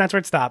begins and that's where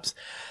it stops.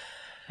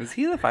 Is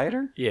he the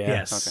fighter? yeah.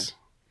 Yes. Okay.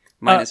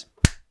 Mine is.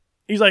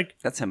 He's like,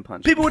 That's him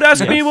punching. people would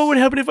ask me what would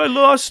happen if I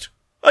lost.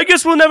 I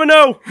guess we'll never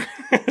know.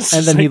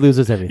 And then he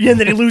loses everything. Yeah, and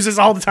then he loses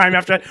all the time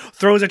after that.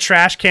 Throws a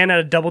trash can at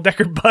a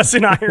double-decker bus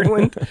in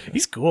Ireland.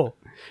 He's cool.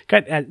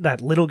 Got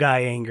that little guy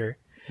anger.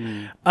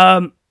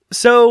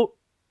 So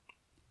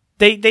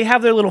they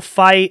have their little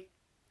fight,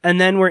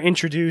 and then we're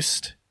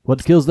introduced.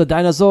 What kills the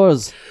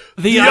dinosaurs?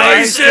 The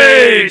Ice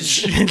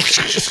Age!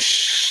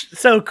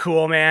 So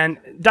cool, man.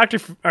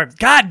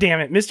 God damn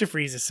it, Mr.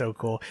 Freeze is so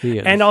cool. He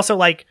is. And also,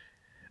 like,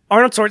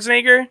 Arnold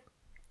Schwarzenegger,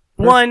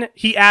 one,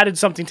 he added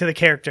something to the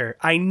character.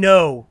 I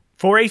know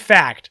for a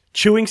fact,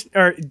 smoking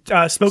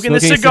the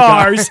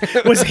cigars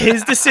was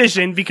his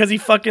decision because he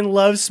fucking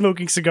loves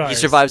smoking cigars. He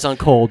survives on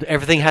cold.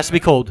 Everything has to be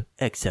cold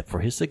except for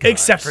his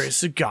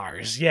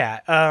cigars. Yeah.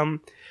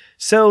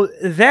 So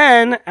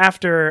then,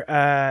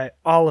 after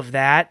all of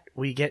that,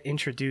 we get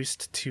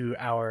introduced to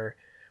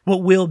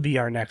what will be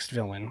our next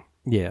villain.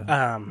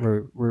 Yeah.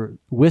 We're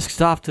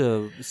whisked off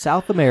to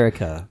South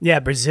America. Yeah,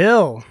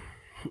 Brazil.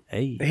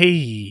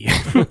 Hey.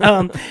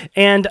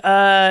 And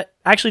I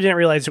actually didn't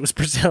realize it was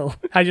Brazil.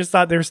 I just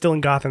thought they were still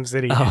in Gotham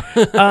City.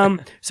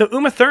 So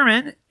Uma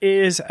Thurman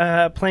is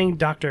playing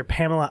Dr.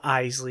 Pamela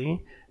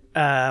Isley,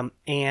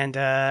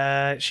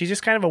 and she's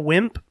just kind of a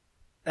wimp,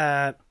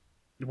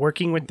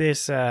 working with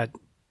this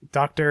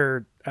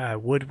Dr.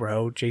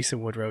 Woodrow,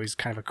 Jason Woodrow. He's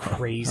kind of a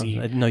crazy.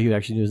 I didn't know you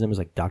actually knew his name was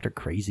like Dr.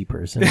 Crazy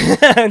Person.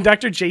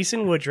 Dr.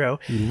 Jason Woodrow.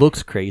 He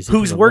looks crazy.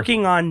 Who's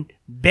working on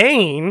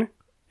Bane.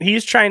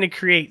 He's trying to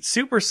create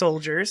super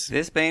soldiers.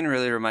 This Bane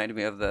really reminded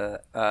me of the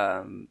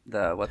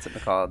what's it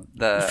called?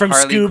 The From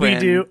Harley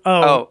Scooby-Doo. Quinn.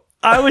 Oh.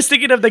 I was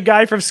thinking of the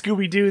guy from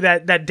Scooby-Doo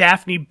that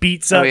Daphne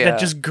beats up that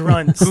just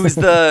grunts. Who's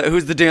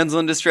the damsel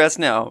in distress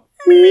now?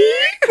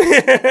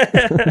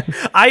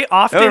 I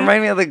often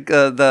remind me of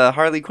the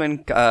Harley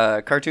Quinn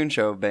cartoon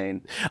show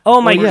Bane. Oh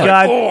my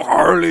god! Oh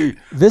Harley!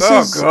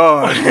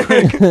 God!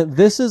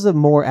 This is a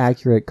more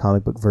accurate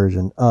comic book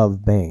version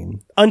of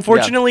Bane.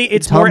 Unfortunately,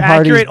 it's Tom more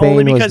Hardy's accurate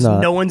only Bane was because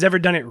not. no one's ever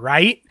done it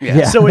right.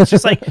 Yeah. So it's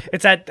just like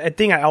it's that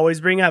thing I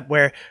always bring up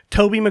where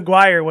Tobey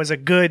Maguire was a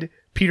good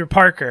Peter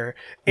Parker,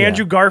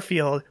 Andrew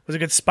Garfield was a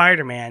good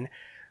Spider-Man.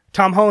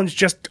 Tom Holland's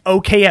just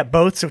okay at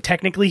both, so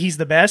technically he's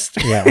the best.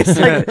 Yeah. It's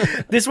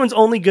like, this one's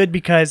only good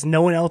because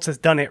no one else has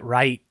done it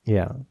right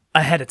Yeah.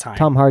 ahead of time.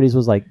 Tom Hardy's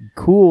was like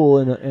cool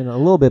in a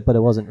little bit, but it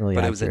wasn't really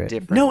But accurate. it was a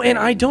different. No, and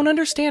Bane. I don't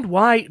understand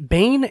why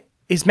Bane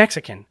is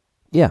Mexican.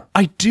 Yeah.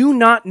 I do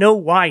not know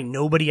why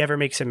nobody ever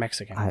makes him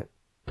Mexican.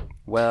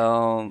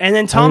 Well, And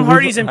then Tom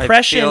Hardy's I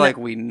impression. feel like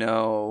we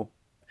know.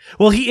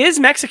 Well, he is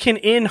Mexican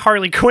in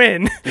Harley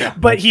Quinn,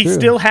 but he true.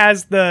 still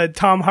has the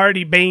Tom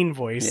Hardy Bane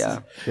voice. Yeah.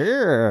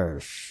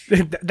 Yes.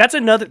 That's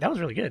another. That was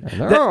really good.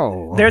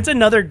 know. There's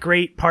another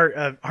great part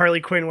of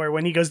Harley Quinn where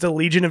when he goes to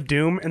Legion of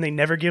Doom and they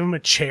never give him a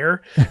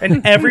chair,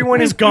 and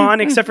everyone is gone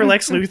except for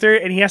Lex Luthor,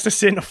 and he has to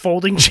sit in a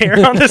folding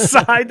chair on the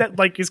side that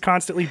like is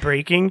constantly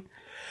breaking.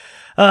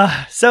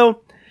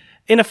 So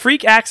in a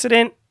freak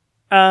accident,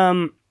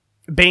 Bane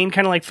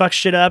kind of like fucks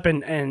shit up,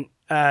 and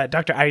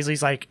Dr.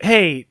 Isley's like,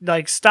 hey,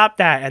 like, stop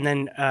that. And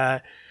then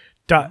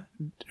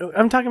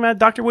I'm talking about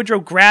Dr. Woodrow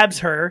grabs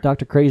her.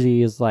 Dr.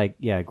 Crazy is like,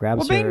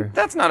 grabs Bane, her.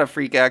 that's not a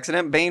freak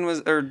accident.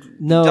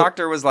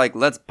 Doctor was like,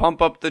 let's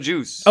pump up the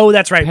juice. Oh,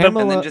 that's right.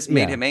 Pamela- And then just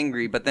made him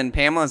angry. But then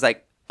Pamela's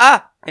like,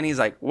 and he's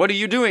like, what are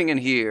you doing in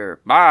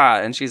here?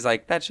 And she's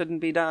like, that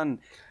shouldn't be done.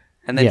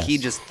 And then he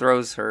just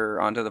throws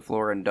her onto the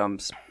floor and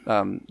dumps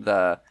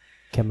the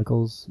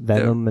chemicals,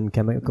 venom and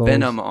chemicals.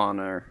 Venom on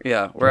her.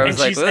 Yeah. Where I was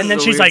like, and then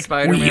she's like,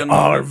 we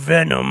are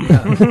Venom.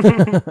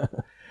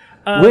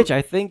 Which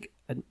I think,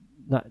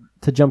 not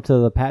to jump to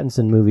the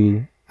Pattinson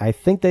movie, I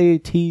think they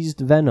teased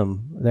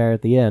Venom there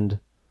at the end,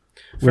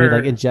 where he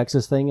like injects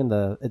this thing in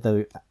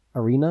the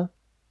arena.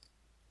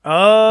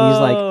 Oh, he's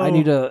like, I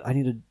need to,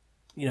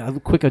 have a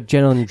quick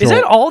adrenaline jolt. Is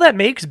that all that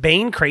makes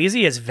Bane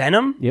crazy? Is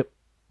venom? Yep.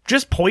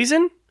 Just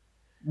poison?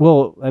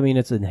 Well, I mean,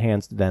 it's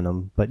enhanced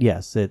venom, but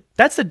yes,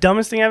 that's the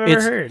dumbest thing I've ever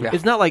heard.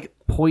 It's not like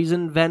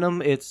poison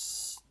venom.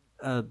 It's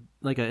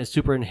like a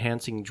super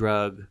enhancing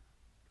drug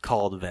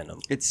called venom.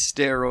 It's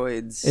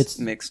steroids. It's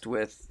mixed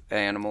with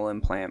animal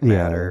implant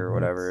matter or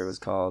whatever it was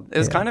called. It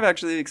was kind of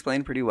actually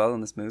explained pretty well in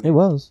this movie. It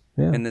was,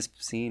 in this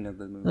scene of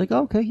the movie. Like,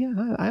 okay,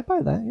 I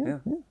buy that.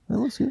 Yeah, that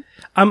looks good.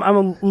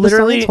 I'm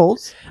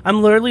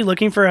literally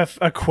looking for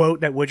a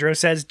quote that Woodrow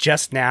says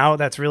just now.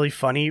 That's really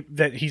funny.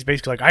 That he's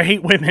basically like, I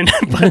hate women,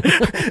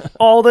 but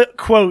all the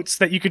quotes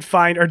that you could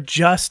find are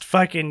just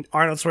fucking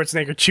Arnold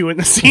Schwarzenegger chewing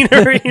the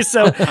scenery.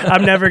 So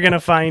I'm never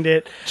gonna find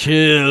it.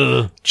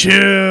 Chill.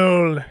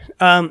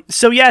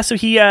 So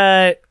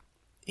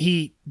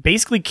he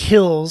basically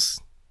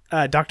kills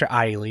Dr.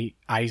 Isley,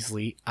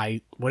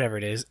 whatever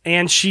it is,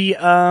 and she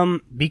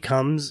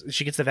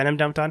gets the venom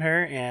dumped on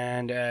her,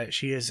 and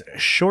she is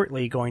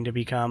shortly going to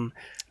become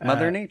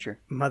Mother Nature.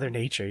 Mother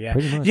Nature, yeah.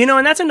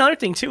 And that's another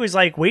thing too, is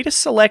like, way to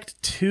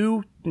select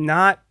two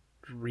not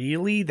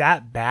really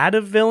that bad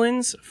of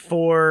villains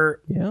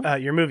for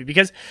your movie,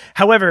 because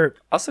however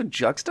also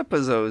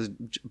juxtaposed.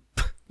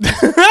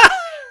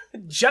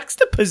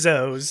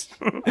 Juxtapose.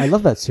 I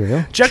love that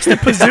cereal.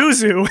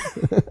 Juxtapozuzu.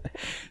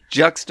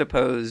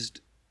 Juxtaposed.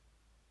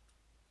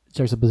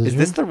 Juxtaposition. Is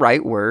this the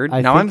right word?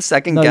 I'm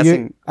second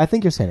guessing. I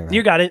think you're saying it right.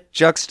 You got it.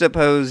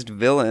 Juxtaposed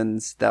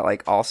villains that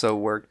like also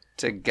work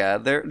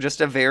together.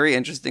 Just a very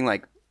interesting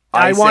like.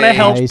 I want to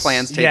help.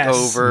 Plans take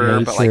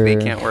over, but like they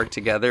can't work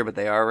together, but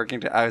they are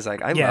working. I was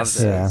like, I love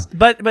this. Yeah.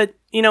 But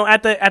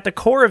at the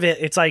core of it,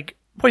 it's like,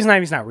 Poison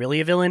Ivy's not really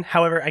a villain.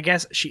 However, I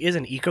guess she is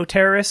an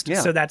eco-terrorist,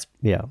 so that's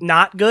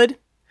not good.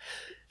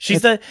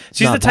 She's the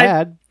type.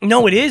 Bad.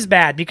 No, it is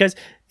bad, because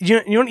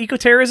you know what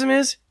eco-terrorism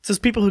is? It's those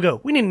people who go,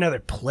 we need another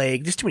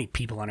plague. There's too many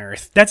people on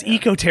Earth. That's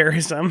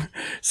eco-terrorism.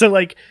 So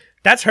like,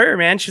 that's her,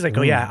 man. She's like,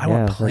 I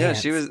want plants. Yeah,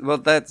 she was. Well,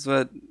 that's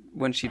what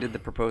when she did the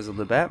proposal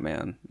to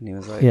Batman, and he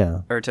was like,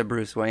 or to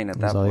Bruce Wayne at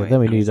that point. Then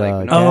we need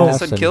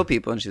this would kill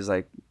people, and she's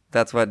like,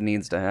 that's what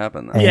needs to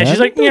happen. Then. Yeah, she's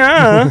like,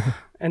 yeah.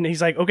 And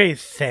he's like, okay,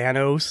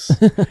 Thanos.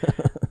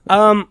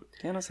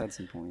 Thanos had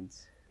some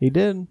points. He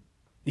did.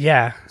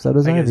 Yeah. So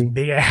does Ivy.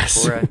 Big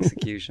ass. Poor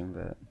execution,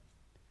 but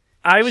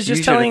I was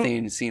just telling. You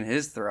should have seen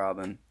his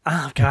throbbing.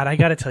 Oh God, I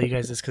gotta tell you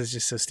guys this because it's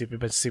just so stupid,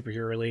 but it's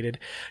superhero related.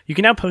 You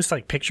can now post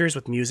like pictures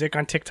with music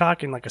on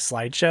TikTok in like a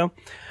slideshow.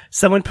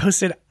 Someone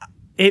posted.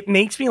 It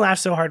makes me laugh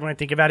so hard when I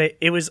think about it.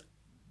 It was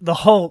the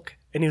Hulk,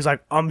 and he was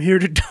like, "I'm here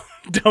to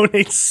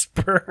donate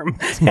sperm,"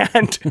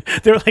 and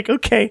they're like,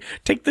 okay,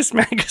 take this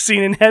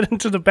magazine and head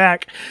into the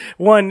back.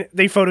 One,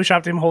 they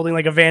photoshopped him holding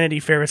like a Vanity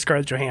Fair with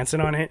Scarlett Johansson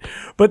on it,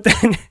 but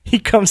then he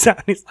comes out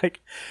and he's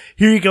like,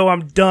 here you go,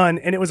 I'm done.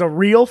 And it was a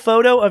real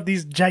photo of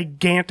these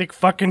gigantic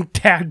fucking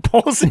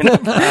tadpoles in a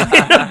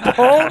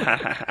bowl.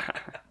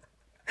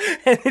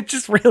 And it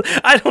just really,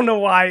 I don't know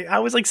why, I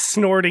was like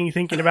snorting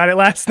thinking about it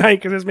last night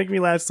because it was making me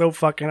laugh so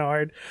fucking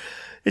hard.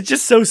 It's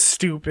just so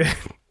stupid.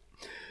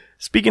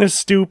 Speaking of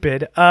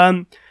stupid,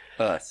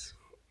 us,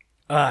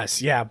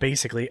 yeah,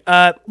 basically,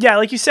 yeah,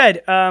 like you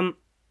said, it's kind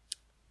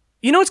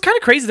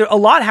of crazy. A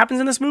lot happens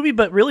in this movie,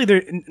 but really,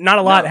 not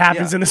a lot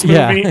happens in this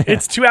movie. Yeah.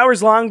 It's 2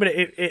 hours long, but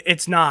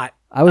it's not.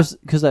 When I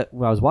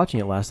was watching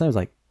it last night, I was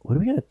like, what are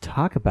we gonna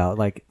talk about?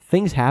 Like,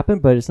 things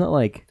happen, but it's not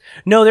like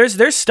no.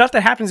 There's stuff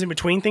that happens in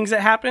between things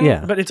that happen.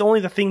 Yeah. But it's only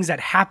the things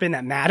that happen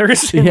that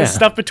matters. And the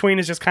stuff between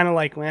is just kind of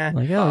like, meh.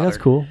 Like, oh, that's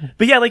cool.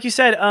 But yeah, like you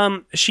said,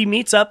 she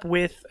meets up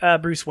with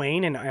Bruce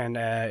Wayne and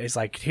is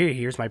like,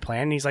 here's my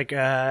plan. And he's like,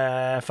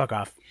 fuck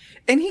off.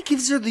 And he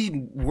gives her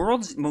the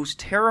world's most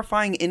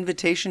terrifying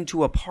invitation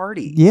to a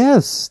party.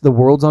 Yes, the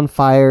world's on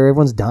fire.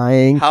 Everyone's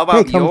dying. How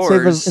about come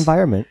yours? Save the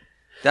environment.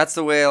 That's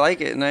the way I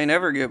like it, and I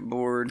never get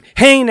bored.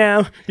 Hey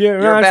now, you're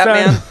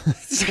Batman.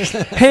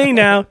 Hey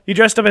now, you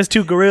dressed up as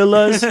two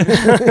gorillas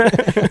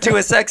to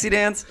a sexy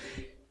dance.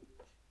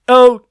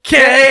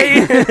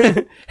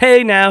 Okay.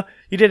 Hey now,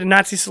 you did a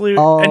Nazi salute,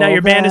 and now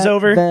your band is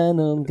over.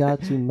 Venom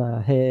got to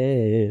my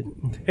head.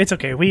 It's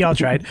okay, we all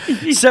tried.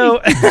 So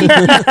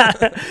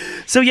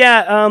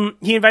yeah,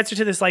 he invites her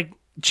to this like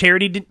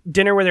charity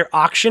dinner where they're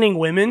auctioning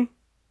women.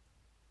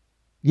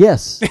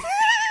 Yes,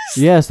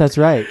 yes, that's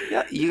right.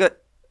 Yeah, you got.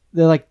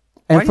 They're like,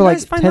 and for like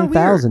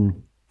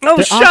 10,000. Oh,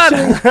 shut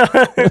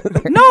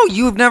up! No,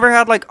 you've never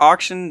had like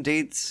auction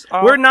dates.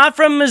 We're not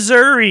from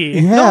Missouri.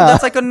 Yeah. No,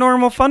 that's like a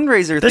normal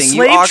fundraiser The thing. You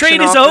slave auction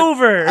trade is off the-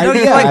 over. No,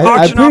 you Yeah, like I'm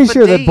auction pretty off a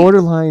sure that date.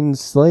 borderline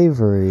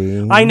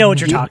slavery. I know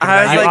what you're talking about.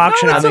 I was You like,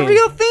 auction no, off- it's a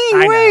real thing.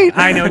 I know. Wait.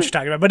 I know what you're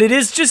talking about, but it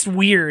is just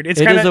weird.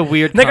 It's It kind is a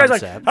weird That guy's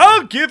like, concept.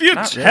 "I'll give you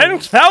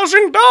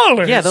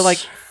 $10,000." Yeah, they're like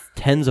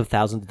tens of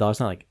thousands of dollars,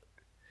 not like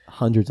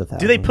Hundreds of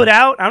thousands. Do they put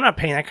out? I'm not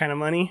paying that kind of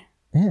money.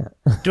 Yeah.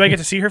 Do I get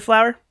to see her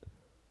flower?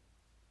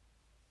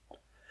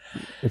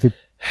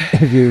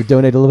 If you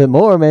donate a little bit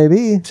more,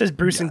 maybe. It says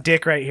Bruce and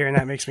Dick right here, and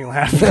that makes me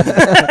laugh.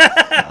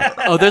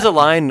 oh, there's a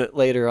line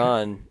later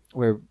on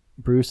Where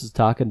Bruce is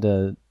talking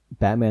to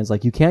Batman's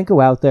like, you can't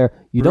go out there.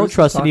 You don't Bruce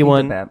trust talking to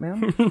anyone.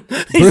 Batman?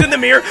 He's in the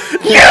mirror.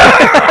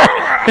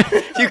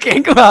 You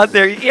can't go out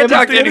there. You can't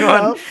talk to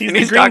anyone. He's And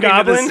the Green talking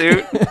Goblin. to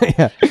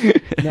the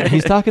suit. No,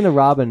 he's talking to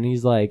Robin. And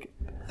he's like,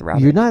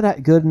 Robin. you're not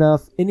that good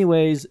enough.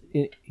 Anyways,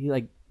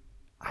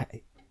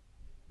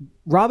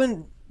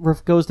 Robin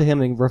goes to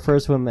him and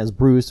refers to him as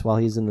Bruce while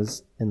he's in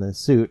the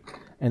suit,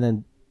 and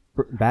then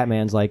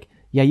Batman's like,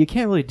 "Yeah, you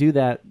can't really do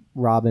that,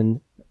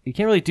 Robin. You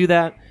can't really do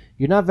that.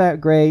 You're not that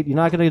great. You're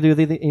not going to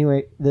do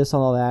anyway. This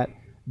and all that,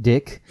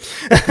 Dick."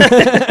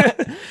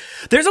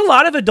 There's a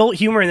lot of adult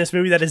humor in this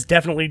movie that is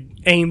definitely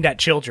aimed at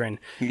children.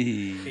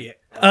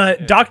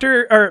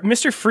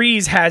 Mr.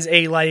 Freeze has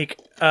a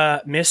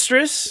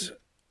mistress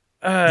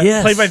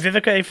Yes. played by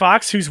Vivica A.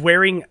 Fox who's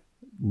wearing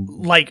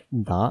like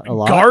Not a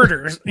lot.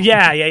 garters.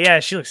 Yeah.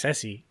 She looks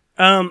sassy.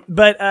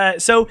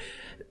 So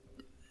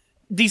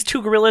these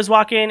two gorillas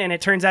walk in, and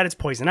it turns out it's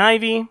Poison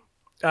Ivy.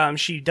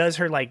 She does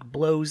her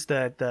blows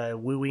the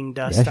wooing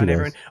dust Yeah, she on does.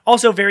 everyone.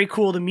 Also very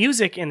cool. The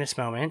music in this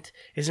moment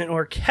is an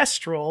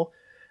orchestral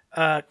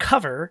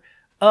cover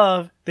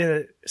of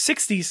the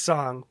 60s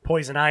song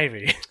Poison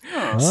Ivy.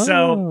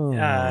 So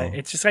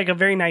it's just like a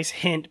very nice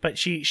hint, but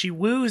she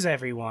woos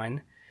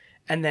everyone.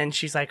 And then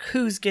she's like,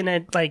 "Who's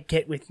gonna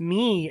get with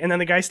me?" And then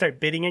the guys start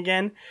bidding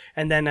again.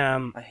 And then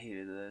I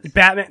hated this.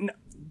 Batman.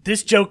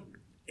 This joke.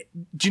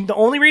 The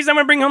only reason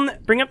I'm gonna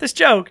bring up this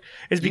joke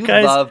is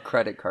because You love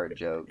credit card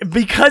jokes.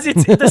 because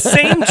it's the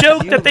same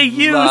joke that they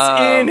use Love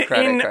credit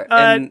card.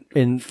 And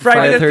In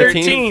Friday the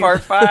 13th, 13th.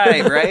 part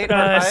 5, right?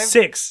 Part 5?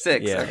 6.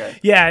 6, Yeah. okay.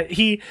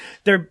 Yeah,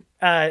 they're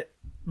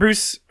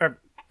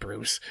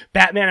Bruce,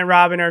 Batman and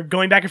Robin are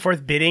going back and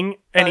forth bidding,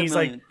 and he's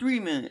like, 3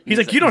 million. he's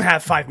like, "You don't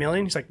have 5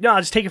 million." He's like, "No, I'll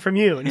just take it from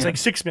you." And he's like,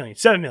 6 million,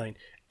 7 million,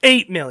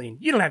 8 million.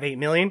 You don't have 8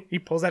 million. He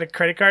pulls out a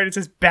credit card. It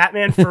says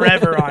Batman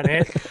Forever on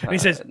it, and he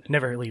says,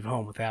 "Never leave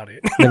home without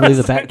it." Never leave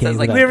the Bat It says Cave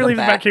like without Never the leave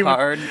the back Batcave.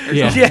 card or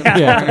Yeah.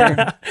 something.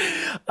 Yeah,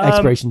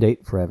 expiration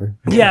date forever.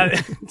 yeah,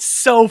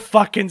 so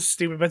fucking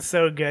stupid, but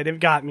so good.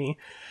 It got me.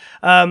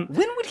 When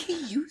would he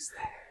use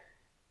that?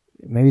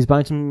 Maybe he's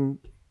buying some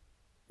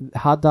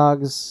hot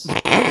dogs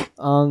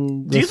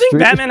on the Do you think street.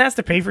 Batman has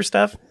to pay for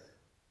stuff?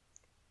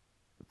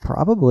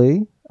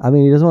 Probably. I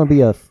mean, he doesn't want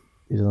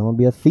to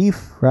be a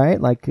thief, right?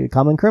 Like a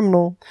common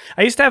criminal.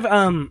 I used to have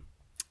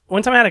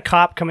one time I had a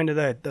cop come into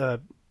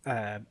the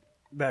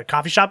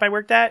coffee shop I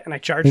worked at, and I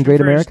charged In him Great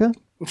for his- America?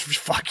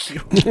 Fuck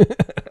you.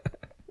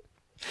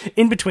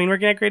 In between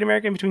working at Great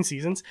America, in between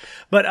seasons,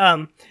 but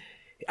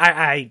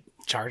I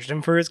charged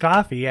him for his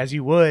coffee as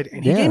you would,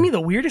 and he Yeah. gave me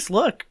the weirdest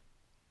look.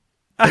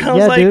 I was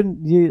Yeah, like, dude,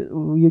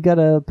 you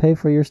gotta pay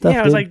for your stuff. yeah,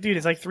 I was dude. like, dude,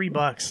 it's like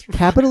 $3.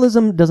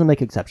 Capitalism doesn't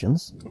make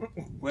exceptions.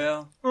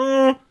 Well,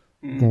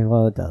 Okay,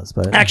 well, it does,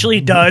 but Actually,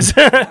 it does.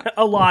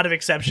 A lot of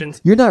exceptions.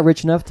 you're not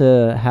rich enough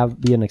to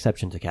be an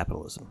exception to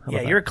capitalism. How Yeah,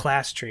 about you're a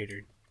class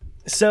trader.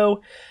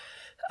 So,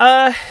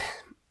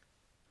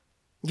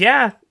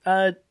 yeah.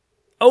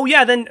 Oh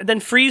yeah, then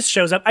Freeze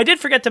shows up. I did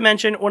forget to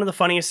mention one of the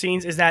funniest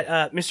scenes is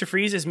that Mr.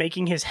 Freeze is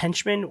making his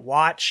henchmen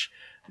watch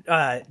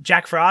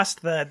Jack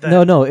Frost. The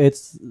No,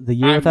 it's the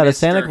year I'm without a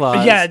Santa Mr.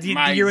 Claus. yeah,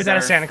 the year without a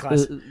Miser. Santa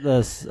Claus.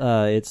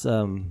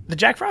 The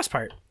Jack Frost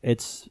part.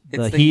 It's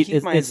it's the the heat. heat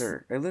It's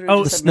miser. I literally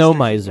Oh, just the said snow Mr.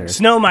 miser.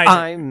 Snow Miser.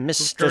 I'm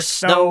Mr.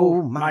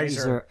 Snow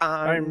Miser.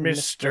 I'm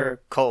Mr.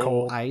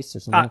 Cold. Ice or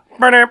something.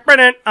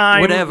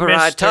 I'm Whatever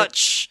I Mr.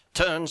 touch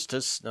turns to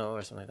snow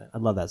or something like that.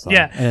 I love that song.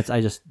 Yeah. and I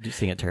just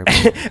sing it terribly.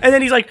 And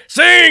then he's like,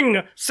 sing,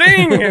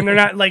 and they're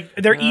not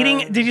they're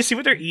eating. Did you see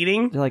what they're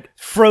eating? They're like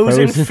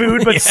Frozen frozen.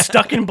 food, but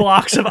stuck in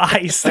blocks of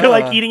ice.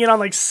 They're eating it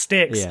on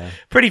sticks. Yeah.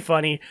 Pretty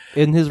funny.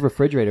 in his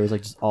refrigerator was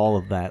like just all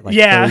of that. Like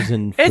Yeah,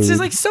 frozen it's food.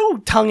 just so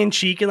tongue in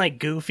cheek and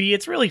goofy.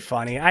 It's really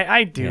funny.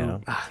 I do.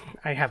 Yeah.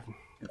 I have.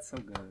 It's so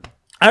good.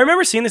 I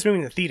remember seeing this movie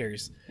in the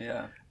theaters.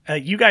 Yeah.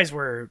 You guys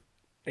were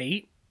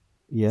 8,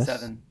 yes.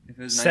 7. If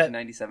it was Se-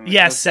 1997.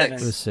 yeah, it was 7.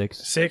 It was 6.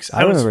 6.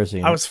 I remember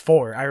seeing I it. was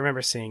 4. I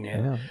remember seeing it.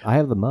 Yeah, I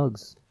have the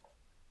mugs.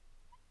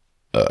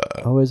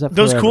 Oh, is that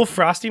Those forever? cool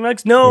frosty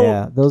mugs? No,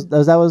 Yeah, those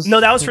that was no,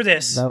 that was for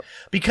this that-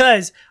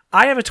 because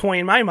I have a toy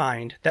in my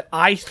mind that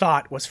I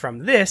thought was from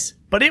this,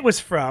 but it was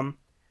from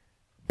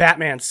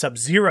Batman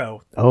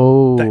Sub-Zero,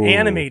 Oh, the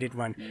animated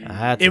one.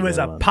 That's It was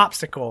good a one.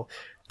 popsicle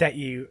that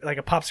you like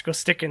a popsicle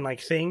stick and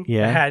thing.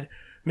 Yeah. It had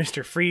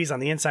Mr. Freeze on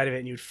the inside of it,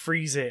 and you'd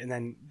freeze it, and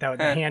then that would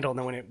the handle, and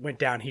then when it went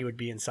down, he would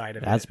be inside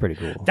of That's it. pretty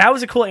cool. That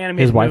was a cool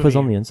animated. His wife was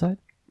movie. on the inside.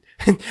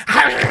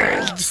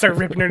 Start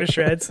ripping her to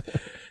shreds.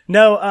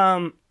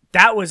 No,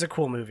 that was a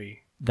cool movie.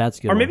 That's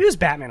good. Or maybe it was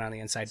Batman on the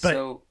Inside. But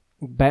So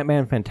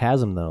Batman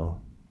Phantasm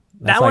though.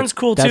 that one's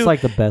cool too. That's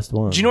like the best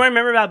one. Do you know what I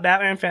remember about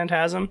Batman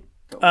Phantasm?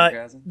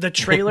 orgasm. The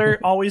trailer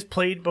always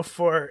played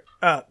before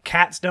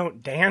Cats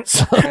Don't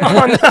Dance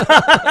on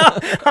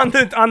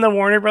the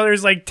Warner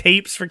Brothers like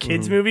tapes for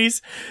kids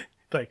movies.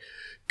 Like,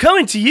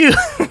 coming to you.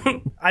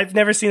 I've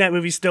never seen that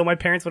movie still. My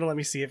parents wouldn't let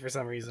me see it for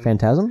some reason.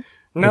 Phantasm?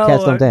 No, Or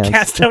Cats Don't Dance.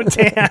 Cats Don't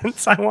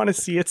Dance. I want to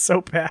see it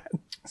so bad.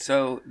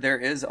 So there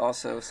is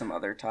also some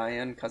other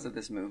tie-in because of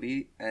this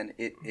movie, and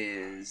it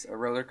is a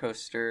roller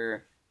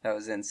coaster that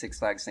was in Six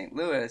Flags St.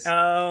 Louis.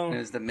 Oh. And it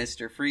was the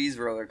Mr. Freeze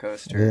roller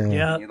coaster. Yeah.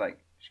 Yeah. And you like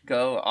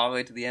go all the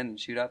way to the end and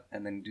shoot up,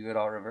 and then do it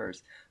all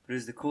reverse. But it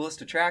was the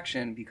coolest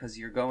attraction because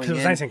you're going It was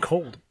in. nice and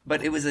cold.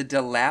 But it was a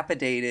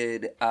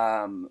dilapidated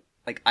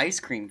like ice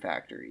cream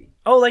factory.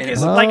 Oh, like And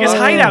his it was like his Oh.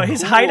 hideout.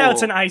 His cool.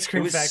 hideout's an ice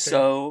cream It was factory.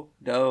 so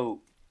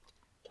dope.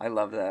 I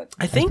love that.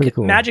 I think pretty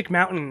cool. Magic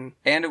Mountain.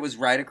 And it was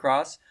right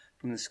across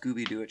from the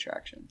Scooby-Doo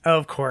attraction. Oh,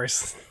 of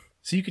course.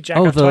 So you could jack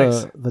Oh, off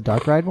twice. the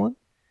dark ride one?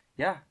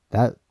 Yeah.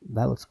 That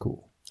looks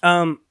cool.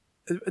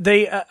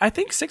 They I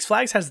think Six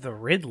Flags has the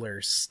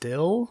Riddler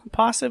still,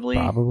 possibly.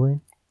 Probably.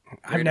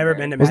 I've never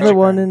been to Isn't Magic there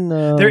one Mountain.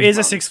 in There is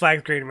a Six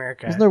Flags Great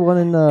America. Isn't there one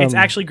in It's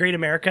actually Great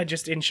America,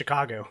 just in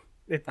Chicago.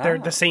 They're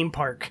the same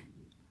park.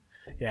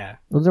 Yeah.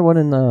 Was there one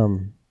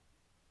in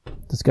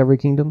Discovery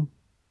Kingdom?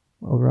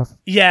 Over off.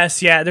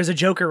 Yes, yeah. There's a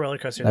Joker roller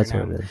coaster That's there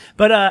what now. it is.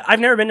 But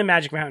I've never been to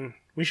Magic Mountain.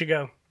 We should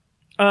go.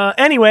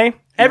 Anyway,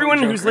 everyone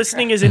Joker who's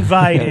listening is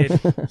invited,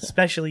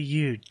 especially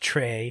you,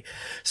 Trey.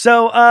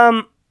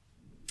 So,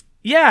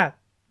 yeah,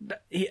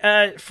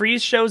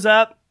 Freeze shows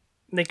up.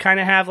 They kind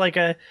of have like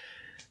a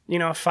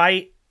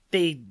fight.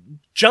 They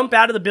jump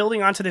out of the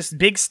building onto this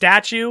big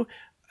statue,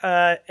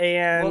 and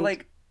Well,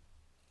 like,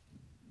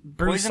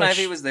 Bruce Poison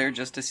Ivy was there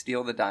just to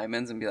steal the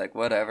diamonds and be like,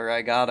 whatever,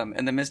 I got them.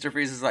 And then Mr.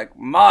 Freeze is like,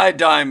 my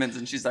diamonds.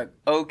 And she's like,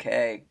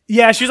 okay.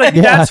 yeah, she's like,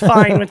 Yeah. that's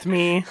fine with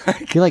me.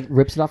 He like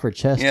rips it off her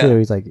chest Yeah. too.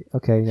 He's like,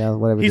 okay, yeah,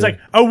 whatever. He's dude.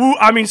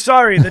 like,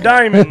 sorry, the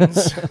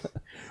diamonds.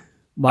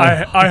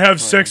 My- I have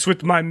sex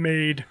with my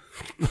maid.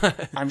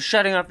 I'm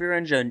shutting off your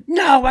engine.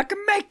 No, I can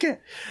make it.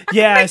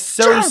 Yeah,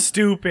 so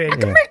stupid.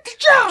 Yeah. Make the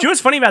jump. Do you know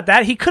what's funny about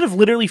that? He could have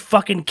literally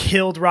fucking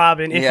killed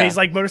Robin if Yeah. his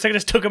like motorcycle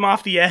just took him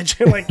off the edge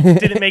and like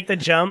didn't make the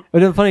jump. But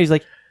then funny, he's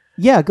like,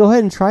 yeah, go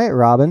ahead and try it,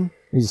 Robin.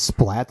 He just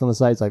splats on the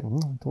side. He's like,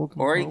 I told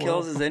you. Or he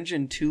kills his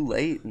engine too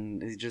late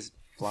and he just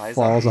flies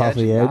Falls off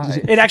the and edge. dies.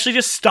 It actually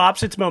just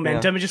stops its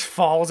momentum and just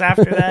falls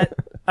after that.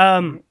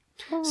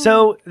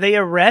 So they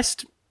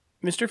arrest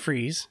Mr.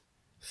 Freeze,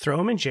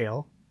 throw him in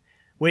jail,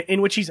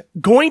 in which he's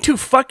going to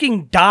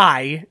fucking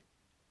die,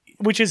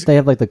 which is They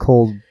have like the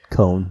cold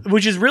cone.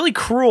 really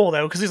cruel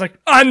though, because he's like,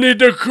 I need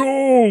the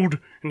cold,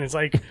 and it's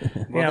like, Well,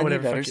 yeah, then whatever. you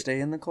better fuck it.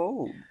 stay in the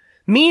cold.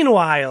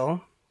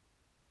 Meanwhile,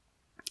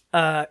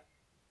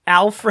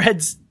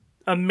 Alfred's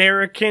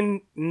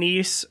American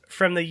niece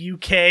from the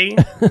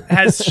UK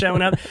has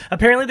shown up.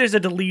 Apparently, there's a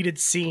deleted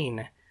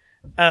scene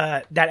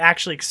that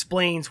actually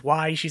explains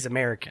why she's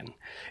American.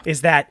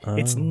 Is that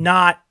it's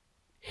not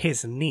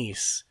his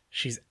niece.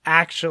 She's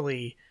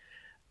actually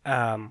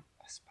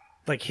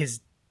like his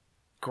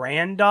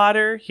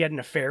granddaughter. He had an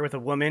affair with a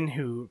woman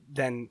who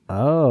then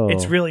Oh.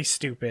 it's really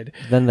stupid.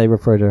 Then they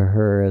refer to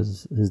her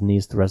as his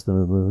niece the rest of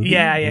the movie.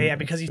 Yeah,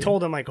 because he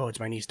told him like, "Oh, it's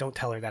my niece. Don't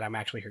tell her that I'm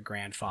actually her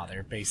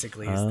grandfather."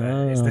 Basically,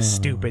 is the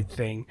stupid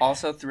thing.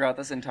 Also, throughout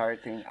this entire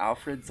thing,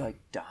 Alfred's like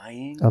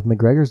dying. Of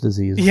McGregor's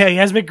disease. Yeah, he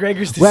has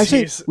McGregor's disease. Well,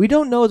 actually, we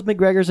don't know it's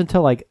McGregor's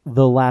until like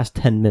the last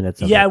 10 minutes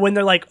of yeah, it. when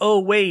they're like, "Oh,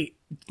 wait,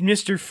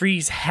 Mr.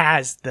 Freeze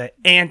has the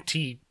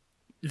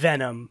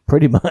anti-venom."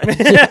 Pretty much.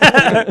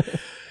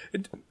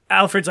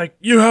 Alfred's like,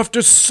 "You have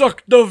to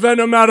suck the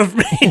venom out of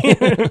me.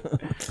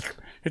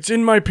 It's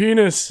in my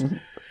penis."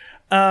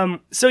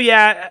 So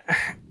yeah,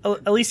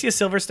 Alicia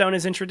Silverstone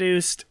is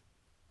introduced.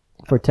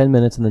 For 10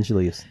 minutes and then she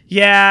leaves.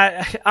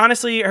 Yeah,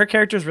 honestly, her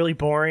character is really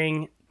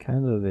boring.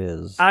 Kind of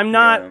is. I'm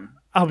not. Yeah.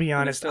 I'll be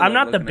honest. still I'm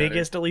not not the looking at her.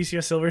 biggest Alicia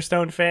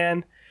Silverstone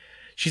fan.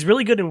 She's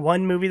really good in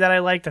one movie that I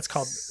like. That's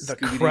called The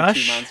Scooby-Doo,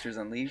 Crush. Two Monsters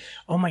Unleashed.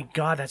 Oh my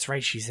god, that's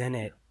right. She's in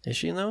it. Is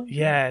she though?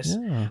 Yes,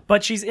 Yeah.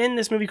 but she's in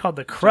this movie called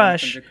The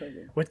Crush Jonathan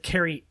Jacoby. with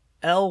Carrie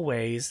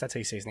Elways. That's how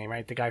you say his name,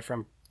 right? The guy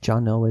from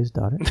John Elway's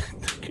daughter.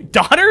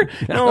 Daughter?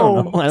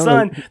 No, know. I don't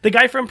son. know. The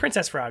guy from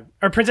Princess Frog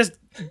or Princess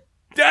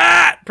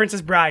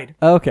Bride.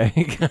 Okay.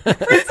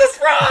 Princess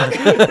Frog.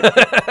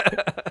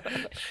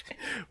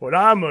 When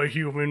I'm a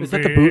human Is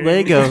that being. the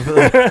bootleg of?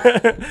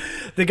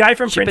 The guy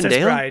from Chip and Princess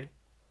Dale? Bride,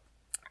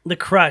 The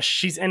Crush.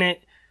 She's in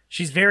it.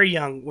 She's very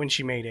young when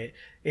she made it.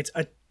 It's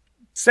a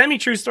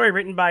semi-true story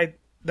written by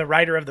the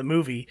writer of the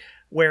movie,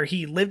 where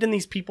he lived in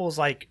these people's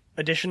like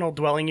additional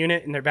dwelling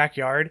unit in their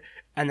backyard,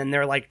 and then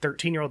their like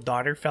 13-year-old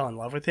daughter fell in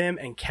love with him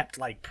and kept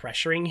like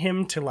pressuring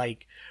him to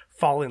like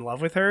fall in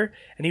love with her.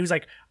 And he was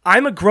like,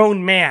 "I'm a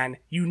grown man.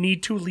 You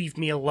need to leave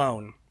me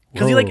alone."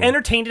 Because he like Whoa.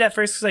 entertained it at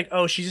first. He's like,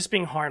 oh, she's just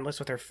being harmless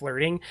with her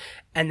flirting,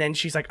 and then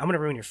she's like, I'm gonna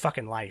ruin your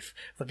fucking life,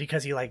 but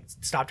because he like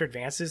stopped her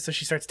advances, so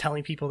she starts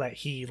telling people that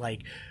he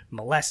like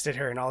molested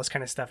her and all this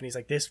kind of stuff. And he's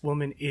like, this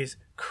woman is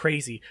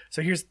crazy.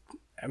 So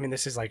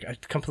this is like a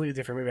completely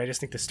different movie. I just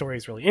think the story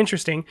is really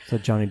interesting. So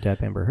Johnny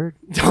Depp, Amber Heard.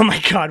 Oh my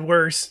god,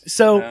 worse.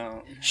 So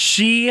No.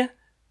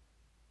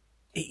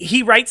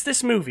 he writes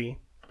this movie.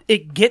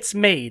 It gets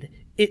made.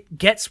 It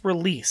gets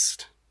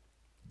released.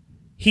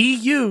 He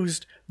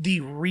used the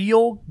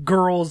real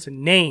girl's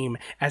name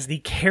as the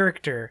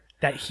character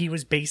that he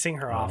was basing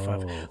her off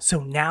of. So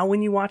now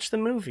when you watch the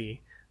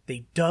movie,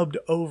 they dubbed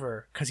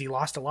over, because he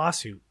lost a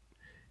lawsuit,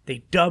 they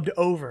dubbed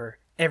over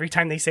every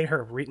time they say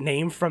her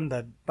name from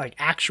the like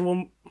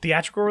actual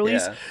theatrical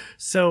release. Yeah.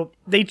 So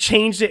they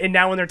changed it, and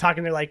now when they're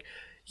talking, they're like,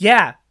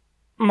 yeah,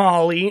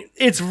 Molly,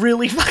 it's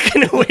really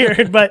fucking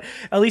weird, but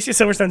Alicia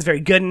Silverstone's very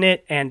good in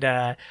it, and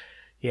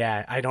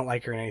yeah, I don't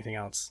like her in anything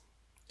else.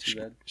 Too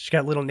bad. She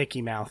got little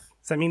Nicky mouth.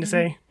 Is that mean to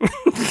say?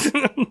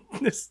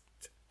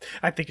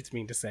 I think it's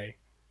mean to say.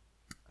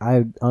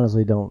 I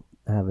honestly don't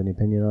have any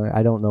opinion on it.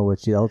 I don't know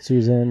what else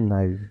she's in.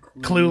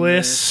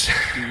 Clueless.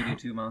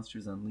 Scooby-Doo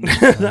Monsters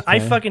Unleashed. I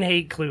fucking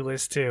hate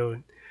Clueless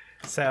too.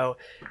 So,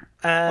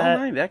 Oh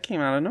my, that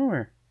came out of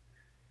nowhere.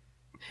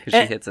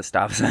 Because she hits a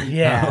stop sign.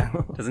 yeah.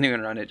 Doesn't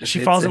even run it. Just She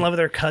hits falls it. in love with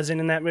her cousin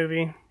in that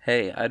movie.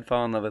 Hey, I'd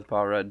fall in love with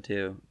Paul Rudd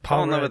too. Paul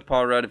Fall in love Rudd. with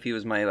Paul Rudd if he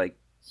was my like.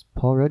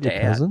 Paul Rudd, your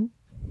Dad. cousin?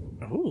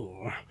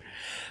 Ooh.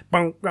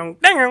 I Sweet.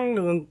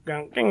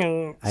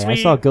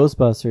 saw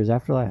Ghostbusters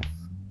Afterlife.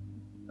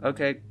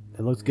 Okay. It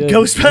looks good.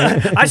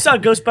 I saw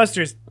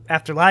Ghostbusters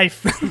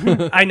Afterlife.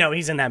 I know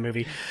he's in that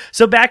movie.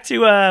 So back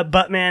to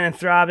Buttman and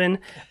Throbbing.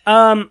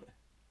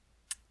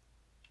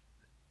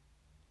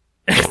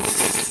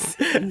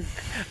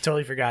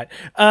 Totally forgot.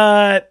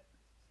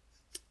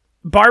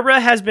 Barbara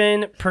has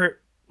been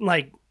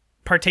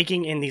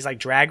partaking in these like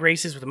drag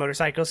races with the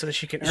motorcycle so that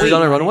she can. She's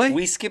on a runaway?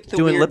 We skipped the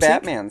Doing weird lip sync?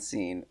 Batman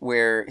scene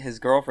where his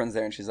girlfriend's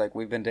there and she's like,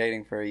 "We've been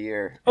dating for a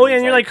year." Oh yeah, and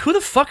he's you're like, who the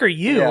fuck are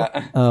you?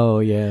 "Yeah." Oh,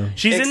 yeah.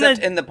 She's Except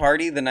in the. in the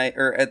party the night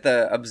or at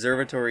the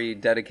observatory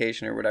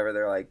dedication or whatever,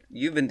 they're like,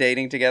 "You've been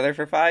dating together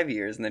for 5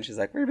 years," and then she's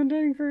like, "We've been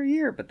dating for a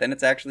year," but then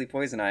it's actually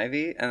Poison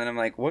Ivy, and then I'm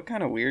like, "What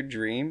kind of weird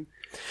dream?"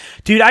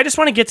 Dude, I just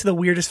want to get to the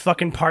weirdest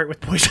fucking part with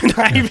Poison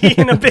Ivy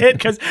in a bit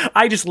because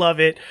I just love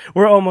it.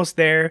 We're almost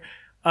there.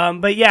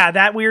 But yeah,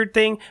 that weird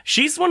thing.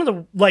 She's one of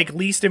the like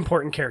least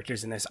important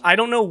characters in this. I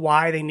don't know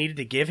why they needed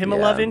to give him a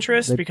Yeah. love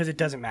interest because it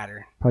doesn't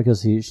matter. Probably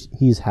because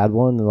he's had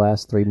one in the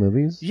last 3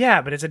 movies.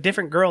 Yeah, but it's a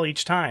different girl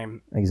each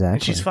time. Exactly.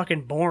 And she's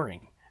fucking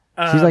boring.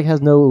 She's like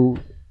has no,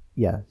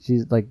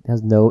 she's like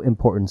has no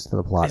importance to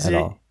the plot at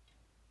all.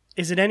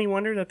 Is it any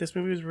wonder that this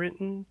movie was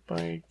written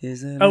by?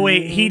 Is it? Oh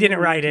wait, he didn't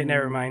write it.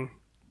 Never mind.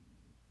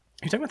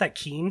 You're talking about that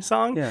Keen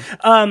song? Yeah.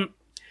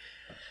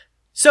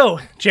 So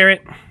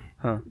Jarrett,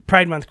 Huh.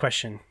 Pride Month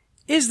question: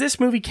 is this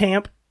movie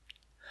camp?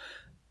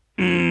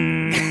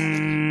 I'm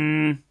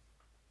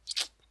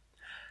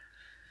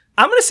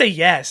gonna say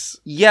yes.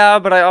 Yeah,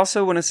 but I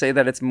also want to say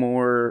that it's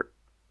more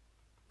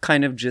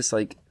kind of just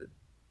like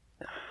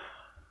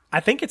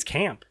I think it's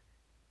camp.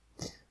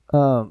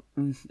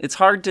 it's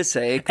hard to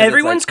say. 'Cause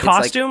Everyone's it's like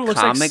costume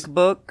looks like comic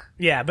book.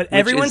 Yeah, but which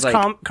everyone's is,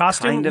 like,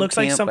 costume kind of looks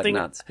like camp, but something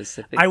not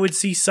specific. I would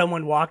see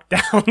someone walk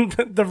down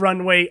the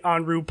runway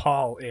on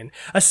RuPaul in,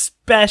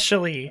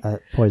 especially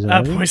Poison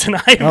Ivy? Poison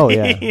Ivy. Oh,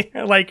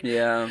 yeah. Like,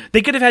 Yeah.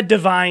 they could have had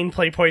Divine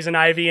play Poison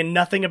Ivy, and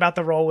nothing about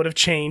the role would have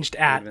changed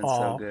at been so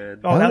all. good.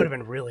 Oh, that would have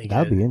been really good.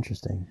 That would be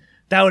interesting.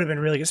 That would have been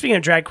really good. Speaking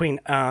of drag queen,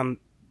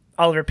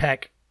 Oliver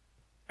Peck,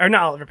 or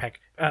not Oliver Peck,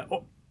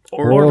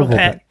 Orville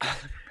Peck.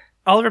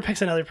 Oliver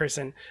Peck's another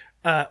person.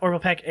 Orville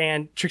Peck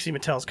and Trixie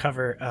Mattel's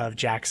cover of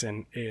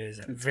Jackson is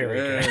very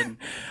good.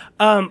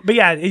 But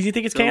yeah, do you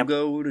think it's camp?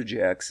 Go to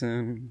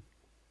Jackson.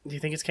 Do you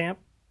think it's camp?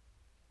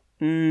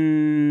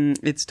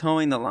 It's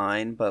towing the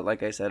line, but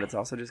like I said, it's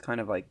also just kind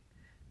of like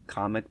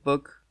comic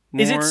book.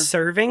 More. Is it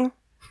serving?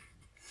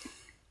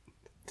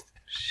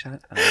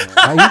 Shut up.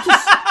 Are you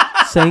just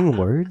saying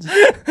words?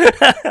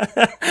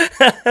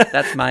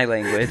 That's my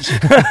language.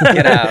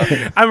 Get out.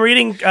 I'm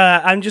reading.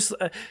 I'm just.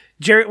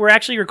 Jarrett, we're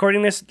actually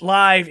recording this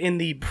live in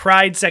the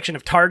Pride section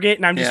of Target,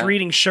 and I'm just Yeah.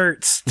 reading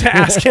shirts to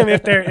ask him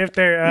if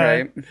they're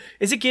Right.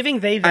 Is it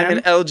giving they them? I'm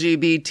an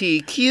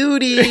LGBT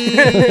cutie.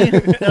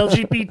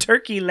 LGB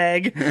turkey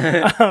leg.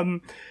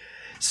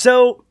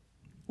 So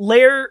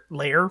Lair.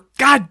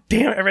 God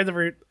damn it! I read the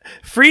word.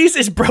 Freeze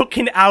is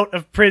broken out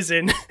of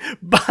prison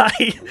by.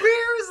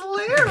 Where's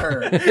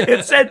Lair?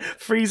 It said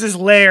Freeze's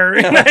lair,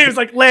 and I was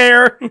like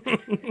Lair.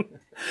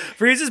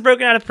 Freeze is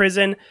broken out of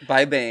prison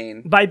By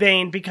Bane. by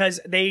Bane because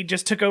they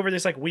just took over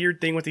this like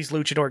weird thing with these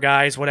luchador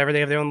guys, whatever. They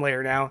have their own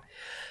lair now.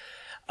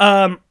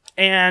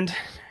 And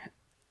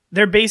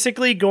they're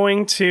basically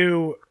going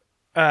to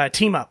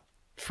team up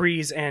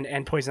Freeze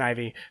and Poison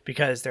Ivy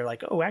because they're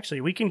like, oh,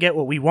 actually, we can get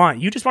what we want.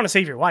 You just want to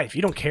save your wife.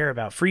 You don't care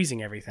about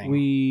freezing everything.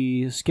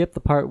 We skipped the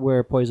part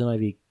where Poison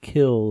Ivy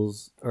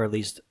kills, or at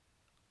least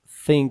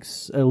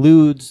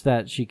alludes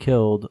that she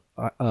killed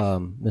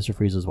Mr.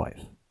 Freeze's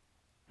wife.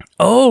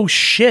 Oh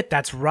shit,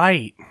 that's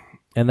right.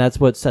 And that's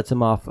what sets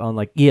him off on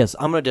like, yes,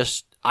 I'm gonna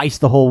just ice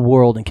the whole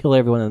world and kill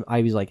everyone. And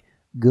Ivy's like,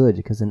 good,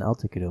 because then I'll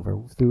take it over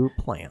through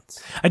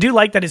plants. I do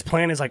like that his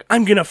plan is like,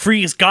 I'm gonna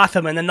freeze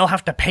Gotham and then they'll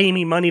have to pay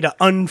me money to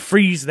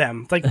unfreeze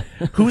them. It's like,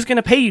 who's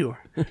gonna pay you?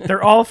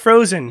 They're all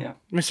frozen,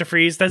 Mr.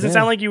 Freeze. Doesn't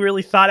sound like you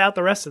really thought out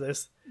the rest of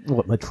this.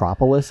 What,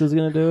 Metropolis is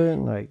gonna do it?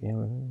 Like,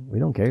 we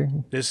don't care.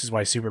 This is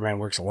why Superman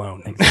works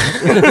alone.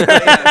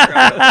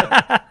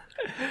 Yeah,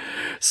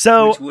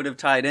 So, which would have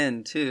tied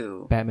in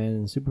to Batman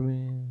and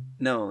Superman.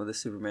 no, the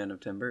Superman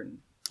of Tim Burton.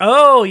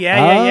 oh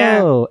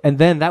yeah. Oh, and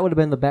then that would have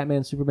been the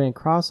Batman Superman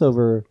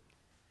crossover.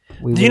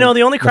 Do you know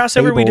the only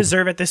crossover we fabled-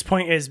 deserve at this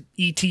point is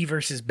E.T.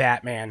 versus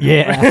Batman?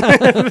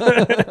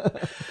 Yeah.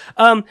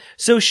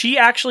 So she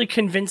actually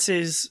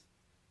convinces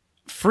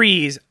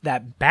Freeze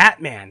that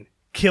Batman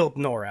killed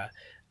Nora.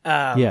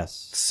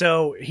 Yes.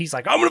 So he's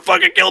like, I'm gonna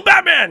fucking kill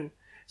Batman.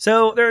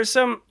 So there's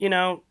some,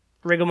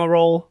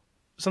 rigmarole,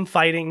 some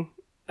fighting.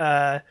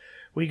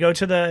 We go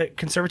to the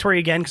conservatory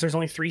again because there's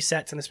only 3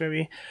 sets in this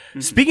movie.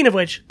 Speaking of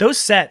which, those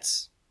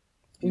sets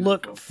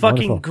look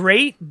fucking Wonderful.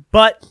 great,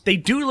 but they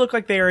do look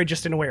like they are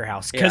just in a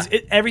warehouse because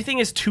everything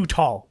is too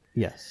tall.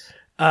 Yes.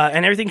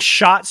 And everything's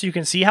shot so you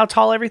can see how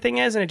tall everything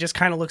is, and it just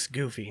kind of looks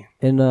goofy.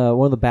 In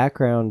one of the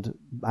background,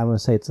 I'm gonna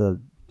say it's a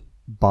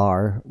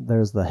bar.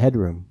 There's the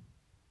headroom.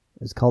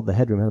 It's called the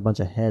headroom. It has a bunch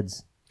of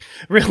heads.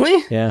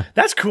 Really? Yeah.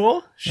 That's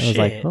cool. I was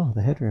like, oh,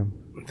 the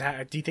headroom.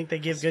 Do you think they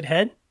give good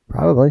head?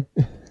 Probably.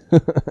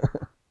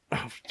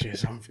 Oh,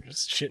 jeez, I'm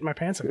just shitting my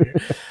pants over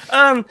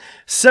here.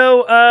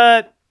 So,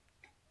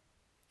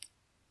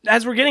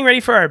 as we're getting ready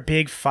for our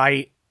big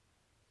fight,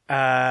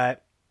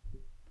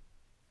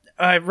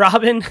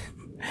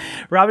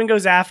 Robin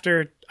goes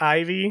after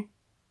Ivy,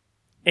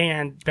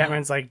 and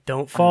Batman's like,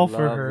 "Don't fall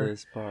for her."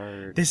 This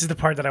part. This is the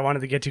part that I wanted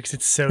to get to because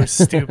it's so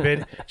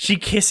stupid. She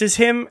kisses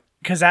him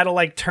because that'll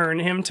like turn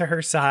him to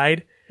her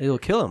side. It'll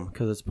kill him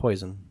because it's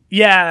poison.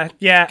 Yeah.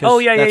 'Cause Oh,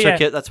 yeah.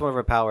 that's one of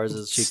her powers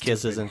is she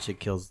kisses and she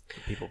kills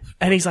people.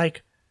 And he's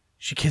like,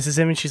 she kisses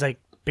him and she's like,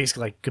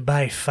 basically like,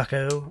 goodbye,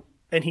 fucko.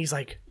 And he's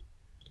like,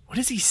 what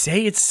does he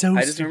say? It's so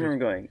I just stupid. remember him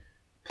going,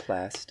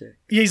 plastic.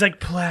 Yeah, he's like,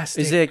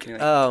 plastic. Is it? Peels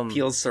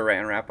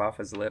saran wrap off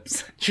his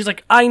lips. She's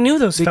like, I knew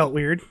those felt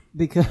weird.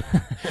 Because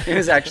It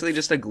was actually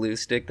just a glue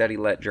stick that he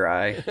let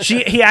dry.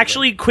 He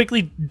actually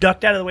quickly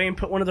ducked out of the way and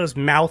put one of those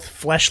mouth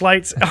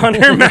fleshlights on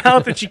her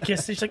mouth, and she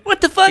kissed it. She's like,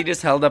 what the fuck? He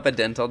just held up a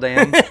dental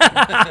dam.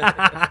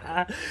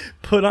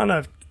 Put on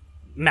a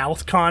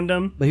mouth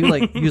condom. But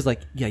he was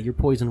like, yeah, your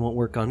poison won't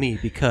work on me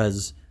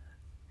because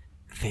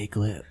fake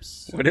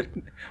lips. What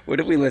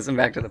if we listen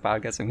back to the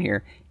podcast from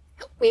here?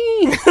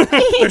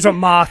 There's a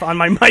moth on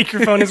my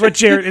microphone is what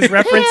Jared is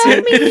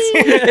referencing.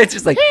 It's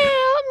just like,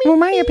 well,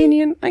 my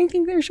opinion, I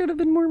think there should have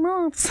been more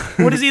moths.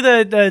 What is he,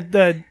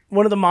 the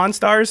one of the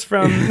Monstars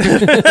from...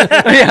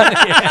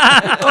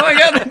 Oh my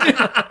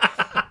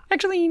god.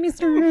 Actually,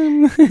 Mr.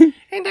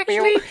 And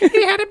actually,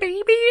 he had a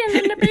baby, and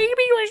then the baby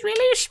was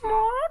really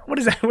smart. What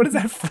is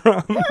that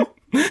from?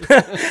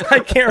 I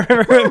can't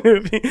remember what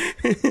movie.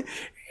 And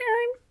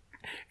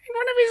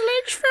one of his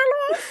legs fell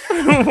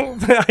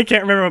off. I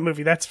can't remember what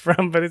movie that's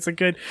from, but it's a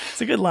good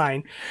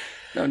line.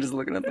 No, I'm just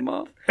looking at the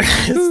moth.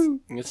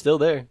 It's still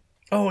there.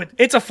 Oh,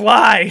 it's a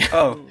fly.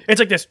 Oh, It's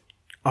like this.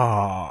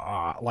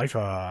 Life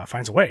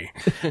finds a way.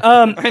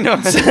 I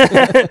know.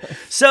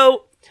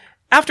 So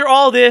after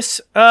all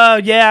this,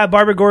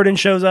 Barbara Gordon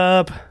shows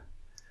up,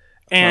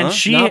 and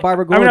she Not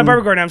Barbara I mean, not Gordon.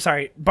 Barbara Gordon. I'm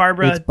sorry,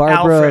 Barbara. It's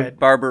Barbara- Alfred.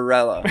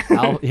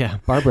 Barbarella.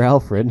 Barbara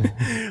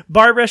Alfred.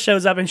 Barbara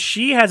shows up, and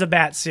she has a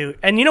bat suit.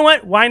 And you know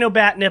what? Why no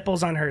bat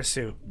nipples on her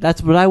suit?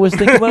 That's what I was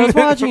thinking when I was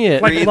watching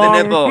it. Like Free long-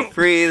 the nipple.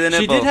 Free the nipple.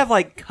 She did have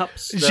like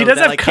cups. She does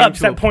have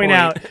cups that point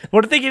out.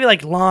 What if they give you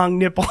like long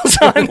nipples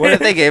on What it? if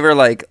they gave her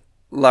like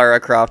Lara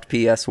Croft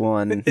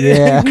PS1?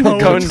 yeah,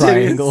 Cone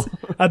triangle.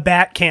 A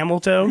bat camel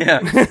toe? Yeah.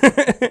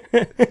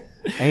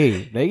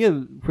 Hey, they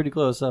get pretty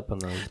close up on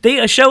those.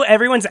 They show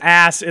everyone's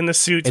ass in the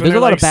suits. Hey, when there's a they're,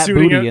 lot like, of bat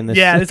suiting booty up. in this.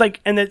 Yeah, it's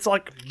like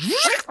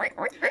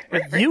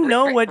you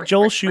know what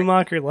Joel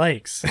Schumacher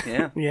likes.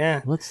 Yeah.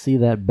 Yeah. Let's see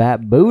that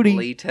bat booty.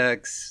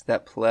 Latex,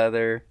 that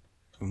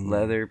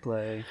leather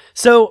play.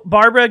 So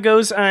Barbara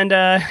goes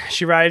and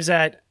she arrives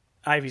at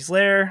Ivy's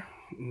lair.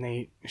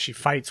 And she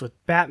fights with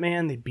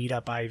Batman. They beat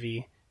up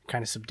Ivy,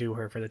 kind of subdue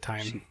her for the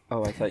time.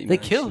 Oh, I thought you They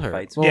meant kill she her.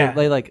 fights Well, Yeah.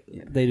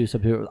 they do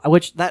something.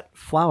 Which that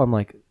flower, I'm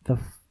like,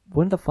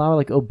 wouldn't the flower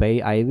like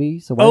obey Ivy?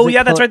 So Oh,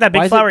 yeah, that's right, that big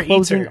why is it flower eats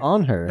closing her.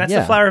 on her. That's yeah.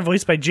 the flower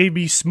voiced by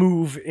J.B.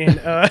 Smoove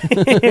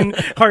in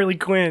Harley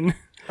Quinn.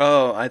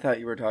 Oh, I thought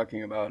you were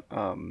talking about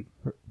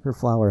Her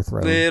flower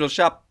throne. Little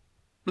Shop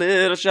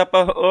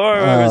of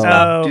Horrors. Oh.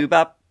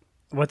 Bop-doo-bop.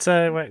 What's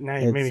what? Now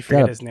you It's made me got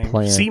forget a his name.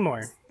 plant.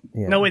 Seymour.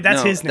 Yeah. No, wait,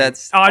 that's No, his name.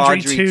 That's Audrey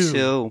too.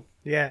 too.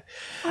 Yeah.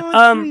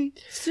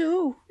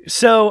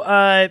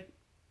 So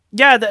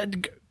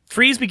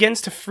Freeze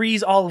begins to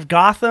freeze all of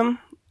Gotham,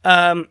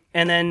 and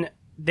then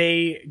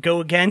they go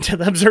again to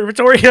the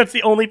observatory. That's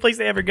the only place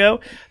they ever go.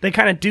 They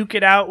kind of duke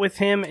it out with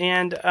him,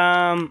 and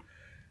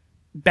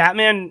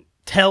Batman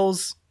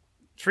tells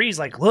Freeze,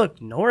 like,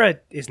 look, Nora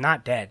is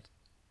not dead.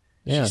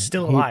 Yeah, She's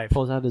still he alive.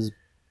 pulls out his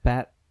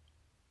bat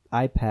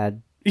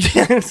iPad,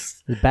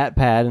 Yes. his bat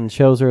pad, and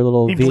shows her a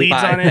little. He bleeds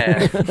on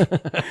it.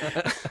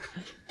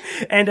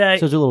 And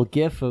Shows her a little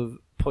GIF of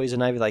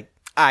Poison Ivy, like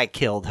I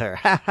killed her.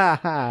 Ha ha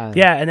ha.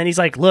 yeah, and then he's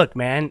like, "Look,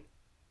 man,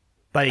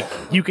 like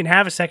you can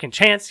have a second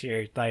chance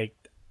here. Like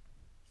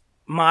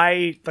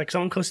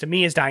someone close to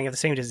me is dying of the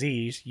same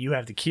disease. You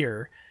have the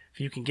cure. If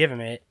you can give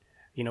him it,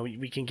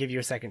 we can give you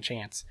a second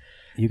chance."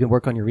 You can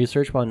work on your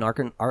research while in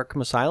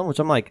Arkham Asylum, which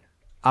I'm like,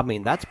 I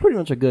mean, that's pretty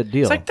much a good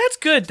deal. It's like that's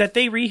good that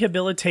they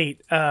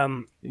rehabilitate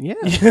yeah.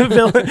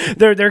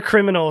 their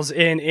criminals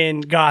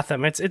in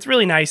Gotham. It's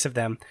really nice of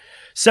them.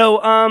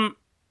 So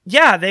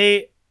yeah,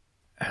 they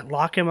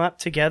lock him up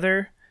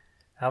together.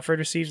 Alfred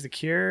receives the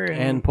cure,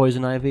 And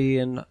Poison Ivy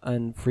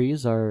and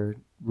Freeze are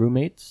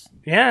roommates.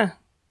 yeah,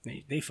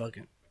 they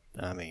fucking.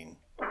 I mean,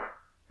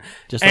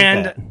 just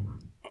like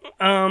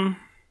that.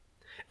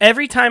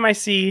 Every time I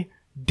see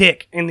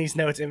Dick in these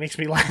notes, it makes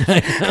me laugh.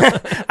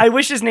 I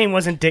wish his name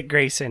wasn't Dick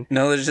Grayson.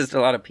 No, there's just a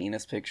lot of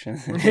penis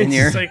pictures in It's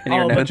your, just like in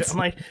your all a bunch notes. I'm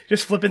like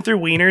just flipping through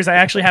wieners. I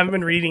actually haven't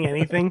been reading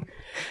anything.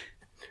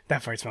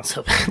 That part smells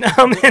so bad.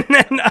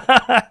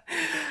 And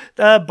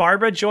then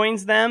Barbara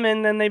joins them,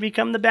 and then they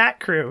become the Bat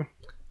Crew.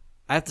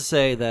 I have to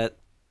say that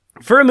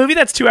For a movie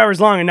that's 2 hours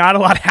long and not a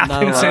lot happens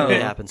not a lot in really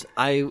it. happens.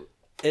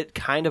 It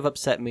kind of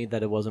upset me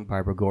that it wasn't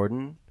Barbara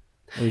Gordon.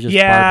 It was just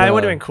Yeah, Barbara. it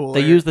would have been cooler.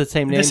 They used the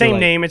same name. The same but, like,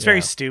 name. It's very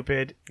yeah.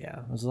 stupid. Yeah,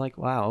 I was like,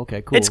 wow,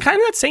 okay, cool. It's kind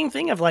of that same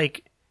thing of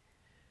like,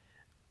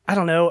 I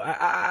don't know.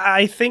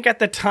 I think at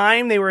the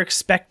time they were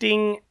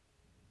expecting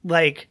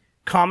like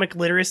comic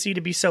literacy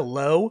to be so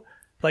low,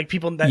 like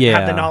people that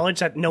have the knowledge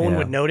that no one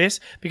would notice,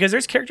 because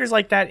there's characters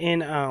like that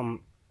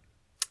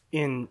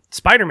in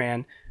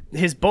Spider-Man.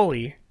 His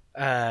bully,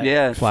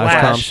 Yeah,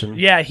 Flash Thompson.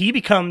 Yeah, he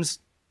becomes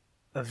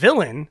a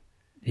villain.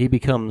 He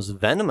becomes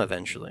Venom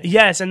eventually.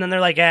 Yes, and then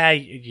they're like,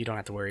 you don't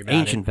have to worry about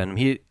Ancient Venom.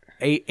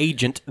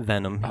 Agent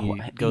Venom.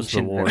 He goes to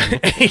the Ancient war.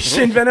 it.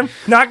 Ancient Venom.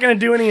 Not going to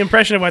do any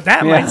impression of what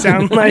that Yeah. might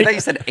sound I like. thought you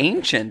said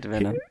ancient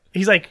Venom.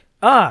 He's like,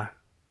 I'm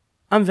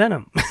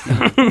Venom.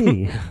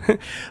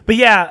 But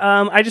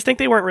yeah, I just think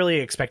they weren't really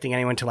expecting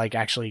anyone to like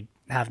actually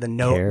have the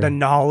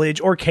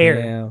knowledge or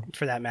care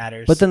for that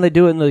matters. But then they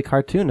do it in the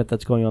cartoon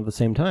that's going on at the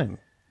same time.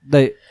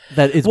 You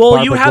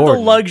you have the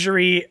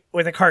luxury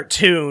with a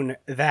cartoon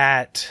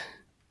that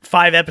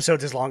 5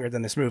 episodes is longer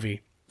than this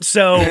movie.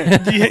 So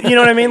you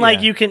know what I mean?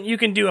 Like you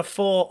can do a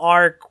full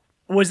arc.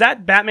 Was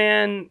that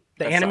Batman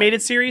the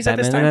animated series at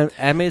this time?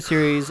 Animated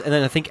series, and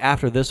then I think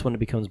after this one it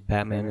becomes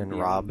Batman and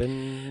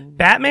Robin.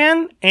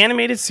 Batman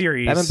animated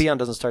series. Batman Beyond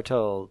doesn't start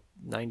till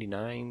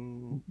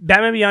 99.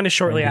 Batman Beyond is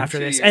shortly after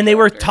this, and they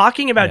were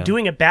talking about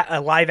doing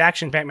a live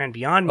action Batman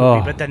Beyond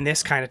movie, but then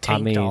this kind of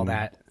tanked all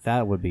that.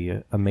 That would be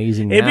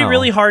amazing. It'd be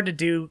really hard to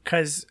do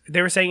because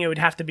they were saying it would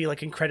have to be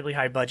like incredibly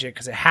high budget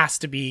because it has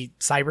to be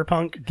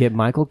cyberpunk. Get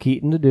Michael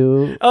Keaton to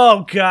do.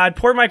 Oh God,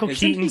 poor Michael Isn't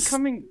Keaton. he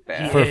coming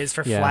back? He is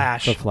for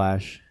Flash. For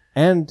Flash.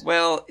 And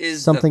Well,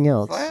 is something the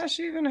else. Flash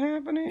even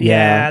happening?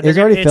 Yeah, it's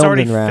already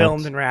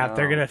filmed and wrapped.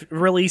 They're gonna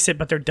release it,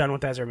 but they're done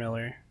with Ezra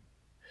Miller.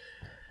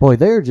 Boy,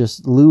 they're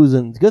just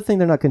losing. Good thing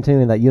they're not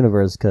continuing that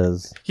universe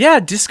because Yeah,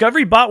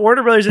 Discovery bought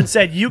Warner Brothers and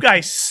said, "You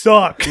guys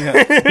suck."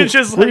 It's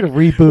just We're like gonna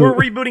reboot. we're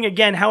rebooting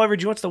again. However,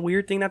 do you know what's the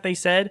weird thing that they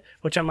said?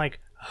 Which I'm like,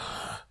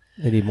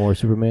 they need more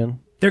Superman.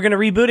 they're gonna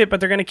reboot it, but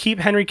they're gonna keep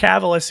Henry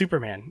Cavill as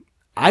Superman.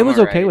 I was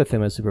okay alright. with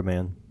him as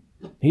Superman.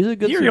 He's a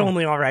good. You're Superman.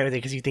 only all right with it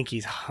because you think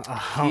he's a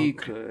hunk. He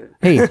could.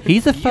 Hey,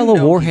 he's a fellow You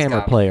know he's Warhammer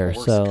got player,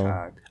 horse so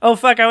cock. Oh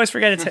fuck! I always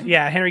forget it's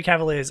yeah. Henry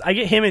Cavill is. I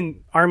get him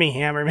and Army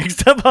Hammer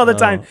mixed up all the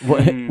time.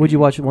 would you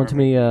watch One Too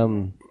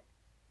Many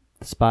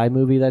spy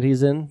movie that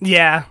he's in?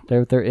 Yeah,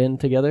 They're in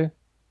together.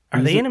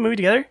 are they in a movie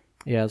together?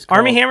 Yeah, it's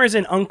Army called- Hammer's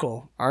in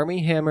Uncle.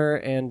 Army Hammer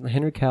and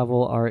Henry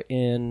Cavill are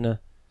in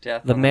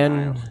Death the on Man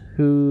Nile.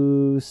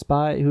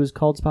 who's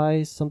called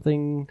Spy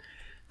something.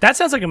 That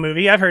sounds like a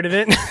movie. I've heard of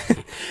it.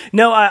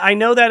 No, I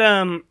know that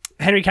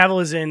Henry Cavill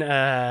is in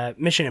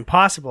Mission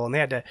Impossible, and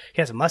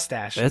he has a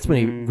mustache. That's when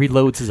he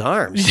reloads his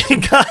arms.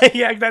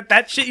 Yeah,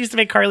 that shit used to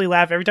make Carly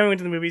laugh every time we went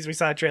to the movies. We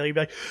saw a trailer. You'd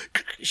be like,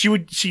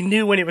 she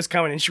knew when it was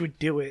coming, and she would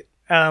do it.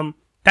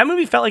 That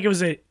movie felt like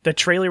the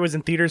trailer was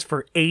in theaters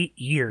for 8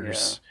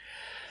 years.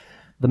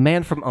 The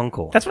Man from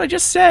Uncle. That's what I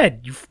just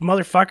said, you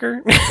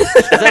motherfucker.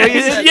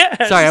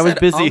 Yeah. Sorry, I was Said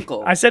busy.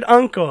 Uncle. I said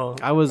Uncle.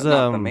 I was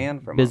Not the man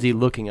from busy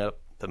looking up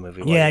the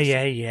movie.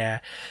 Yeah.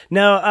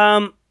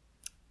 No,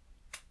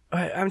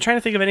 I'm trying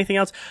to think of anything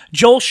else.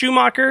 Joel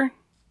Schumacher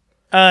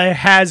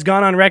has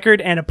gone on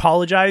record and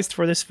apologized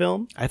for this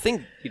film. I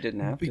think He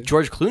didn't have to.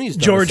 George Clooney's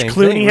done George the same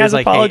Clooney thing, where has he's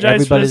like, hey,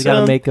 apologized for Everybody's this got to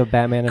film. make a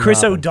Batman and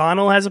Chris Robin.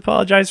 O'Donnell has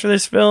apologized for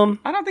this film.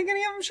 I don't think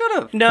any of them should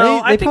have. No, They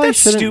I think probably that's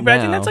shouldn't stupid. I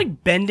think now. that's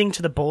like bending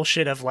to the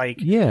bullshit of like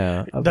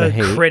Yeah, of the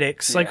hate.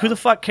 critics. Like, who the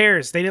fuck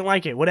cares? They didn't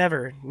like it.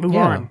 Whatever. Move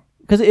Yeah, on.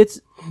 because it's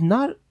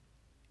not.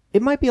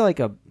 It might be like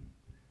a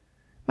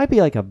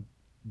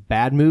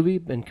bad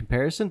movie in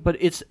comparison, but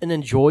it's an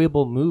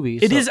enjoyable movie.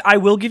 It is. I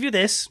will give you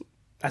this.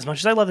 As much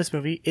as I love this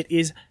movie, it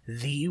is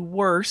the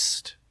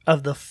worst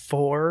of the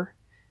 4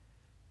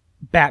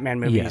 Batman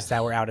movies Yes.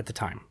 that were out at the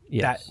time.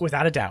 Yes. That,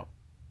 without a doubt.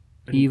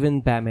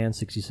 Even Batman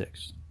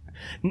 66.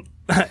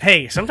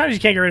 Hey, sometimes you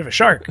can't get rid of a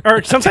shark.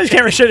 Or sometimes you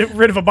can't get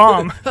rid of a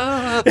bomb.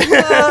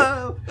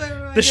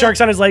 The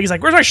shark's on his leg. He's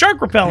like, where's my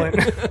shark repellent?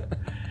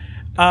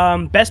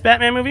 Best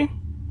Batman movie?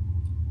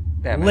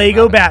 Batman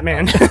Lego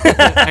Robin. Batman.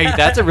 Hey,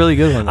 that's a really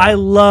good one. I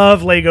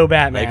love Lego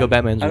Batman. Lego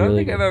Batman's I don't really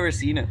think good. I've ever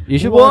seen it. You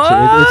should watch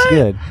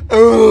it.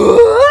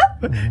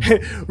 It's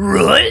good.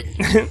 What?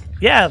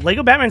 Yeah,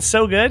 Lego Batman's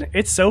so good.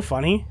 It's so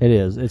funny. It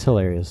is. It's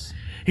hilarious.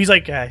 He's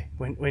like,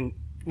 when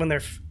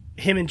they're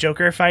him and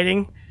Joker are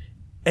fighting,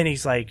 and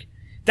he's like,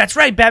 "That's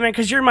right, Batman,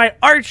 because you're my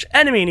arch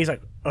enemy." And he's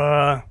like,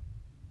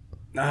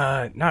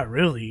 not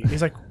really."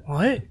 He's like,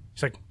 "What?"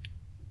 He's like,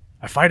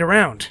 "I fight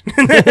around."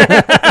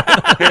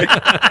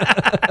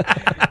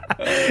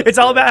 It's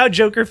all about how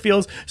Joker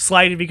feels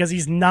slighted because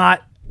he's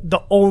not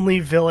the only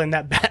villain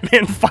that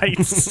Batman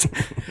fights.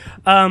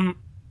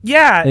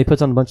 Yeah. And he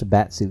puts on a bunch of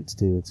bat suits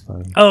too. It's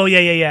fun. Oh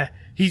yeah.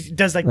 He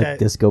does like that.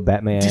 Disco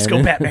Batman.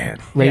 Disco Batman.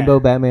 Rainbow Yeah.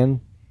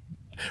 Batman.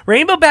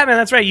 Rainbow Batman.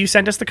 That's right. You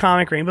sent us the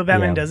comic. Rainbow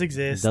Batman Yeah. does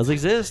exist. It does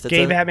exist.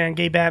 Gay Batman.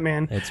 Gay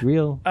Batman. It's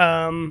real.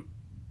 Buttman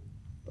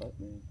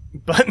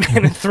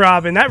and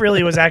Throbbing. That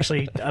really was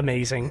actually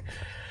amazing.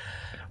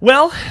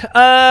 Well,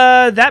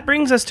 that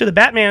brings us to the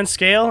Batman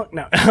scale.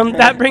 No,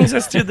 that brings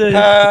us to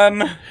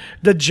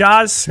the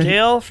Jaws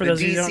scale. For The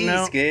those of you who don't DC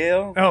know.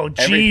 scale. Oh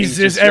Everything's Jesus!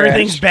 just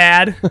Everything's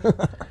trash.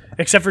 bad,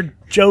 except for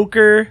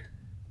Joker,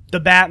 the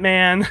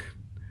Batman.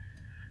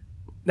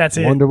 That's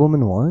it. Wonder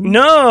Woman 1?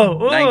 No.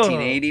 Ugh.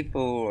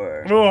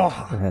 1984. Ugh. Yeah,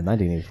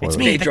 1984. It's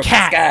me, the Pedro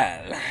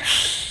cat.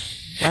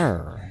 Pascal.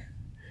 Arr.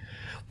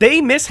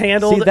 They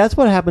mishandled. See, that's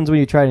what happens when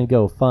you try to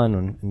go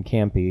fun and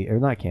campy, or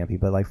not campy,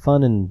 but like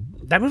fun and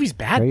that movie's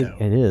bad great. though.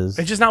 It is.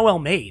 It's just not well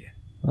made.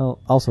 Well,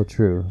 also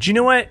true. Do you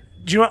know what?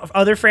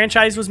 Other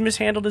franchise was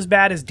mishandled as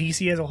bad as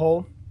DC as a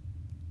whole?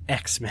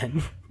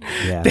 X-Men.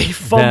 Yeah. They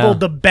fumbled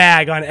the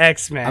bag on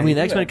X-Men. I mean,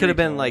 X-Men could have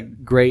been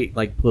like great,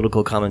 like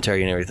political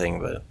commentary and everything,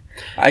 but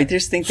I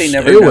just think they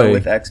never Stay know away.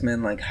 with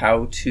X-Men like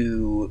how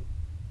to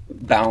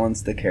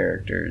balance the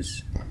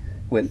characters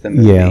with the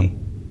movie. Yeah.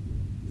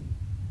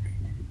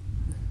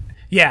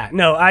 yeah,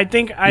 no, I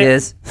think I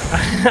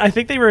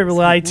think they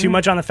rely too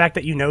much on the fact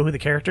that you know who the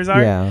characters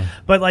are. Yeah.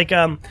 But like,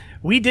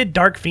 we did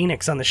Dark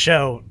Phoenix on the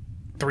show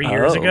 3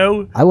 years Oh.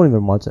 ago. I wouldn't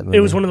even watch that movie.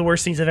 It was one of the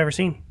worst things I've ever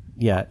seen.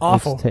 Yeah.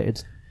 awful.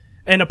 It's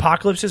And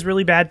Apocalypse is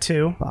really bad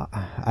too.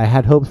 I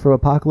had hopes for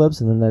Apocalypse,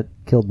 and then that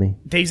killed me.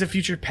 Days of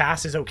Future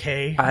Past is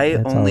okay. I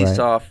That's only alright.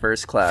 saw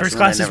First Class. First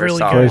and I Class is never really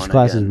saw good. one First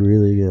Class is again.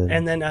 really good.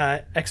 And then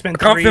X-Men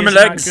can't 3 feel is my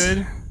not legs.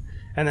 good.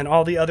 And then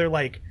all the other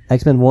like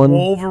X-Men 1,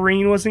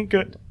 Wolverine wasn't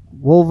good.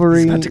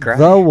 Wolverine, about to cry.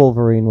 the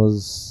Wolverine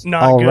was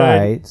Not all good.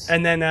 right.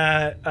 And then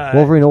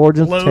Wolverine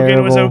Origins was Logan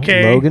terrible. was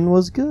okay. Logan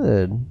was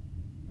good.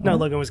 No,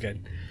 Logan was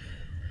good.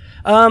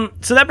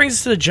 So that brings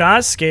us to the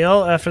Jaws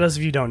scale. For those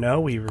of you who don't know,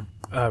 we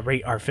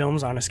rate our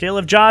films on a scale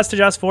of Jaws to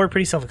Jaws 4.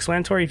 Pretty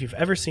self-explanatory. If you've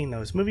ever seen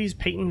those movies,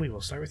 Peyton, we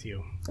will start with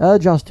you.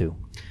 Jaws 2.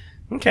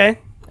 Okay.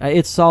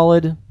 It's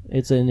solid.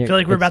 It's an. I feel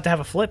like we're about to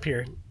have a flip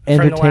here from the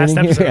entertaining. last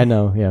episode. I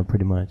know. Yeah,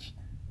 pretty much.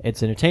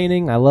 It's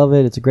entertaining. I love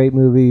it. It's a great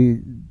movie.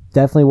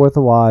 Definitely worth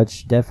a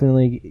watch.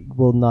 Definitely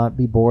will not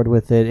be bored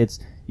with it. It's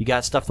you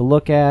got stuff to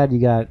look at. You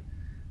got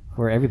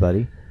for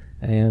everybody.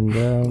 And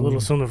A little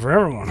something for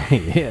everyone.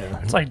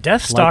 yeah. It's like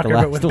Deathstalker,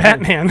 last but with one.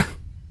 Batman.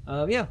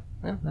 Yeah.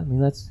 I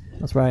mean that's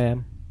where I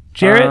am.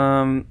 Jarrett?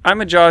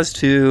 I'm a Jaws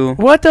 2.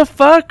 What the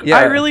fuck? Yeah.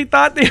 I really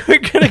thought they were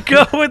going to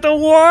go with a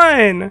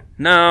 1.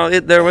 No,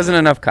 there wasn't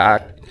enough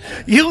cock.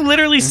 You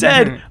literally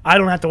said, I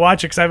don't have to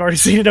watch it because I've already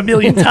seen it a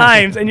million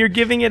times, and you're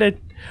giving it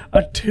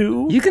a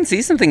 2? You can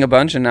see something a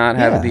bunch and not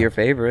have it be your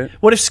favorite.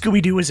 What if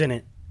Scooby-Doo was in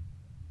it?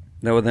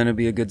 No, then it'd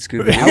be a good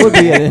Scooby. That would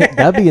be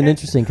that'd be an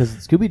interesting because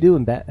Scooby Doo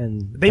and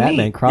They Batman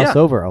meet, cross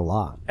yeah. over a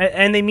lot.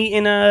 And they meet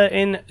in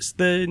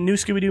the new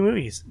Scooby-Doo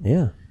movies.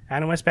 Yeah.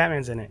 Adam West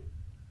Batman's in it.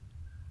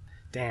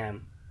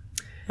 Damn.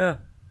 Yeah.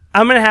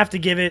 I'm going to have to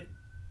give it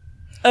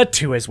a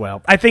 2 as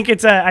well.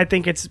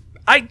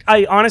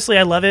 I honestly,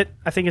 I love it.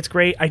 I think it's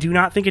great. I do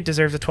not think it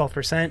deserves a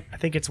 12%. I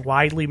think it's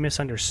widely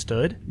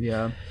misunderstood.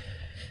 Yeah.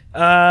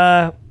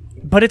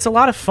 But it's a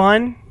lot of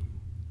fun,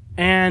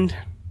 and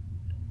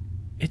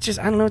it's just,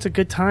 I don't know, it's a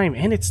good time,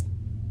 and it's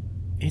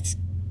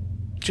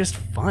just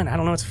fun. I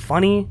don't know, it's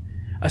funny.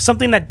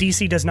 Something that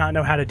DC does not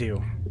know how to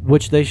do.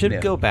 which they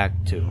should go back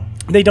to.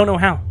 They don't know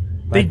how.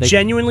 They They-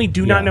 genuinely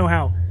do not yeah. know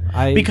how.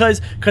 I Because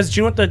do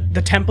you know what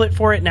the template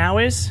for it now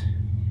is?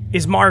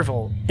 Is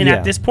Marvel. And Yeah.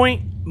 at this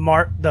point,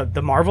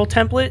 the Marvel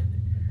template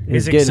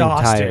is getting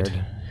exhausted.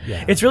 tired.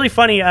 Yeah. It's really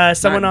funny.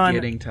 Someone Not on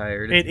getting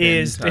tired.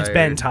 It's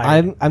been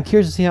tired. I'm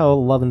curious to see how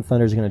Love and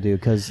Thunder is going to do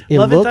because it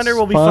Love and looks Thunder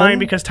will be fun. fine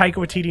because Taika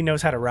Waititi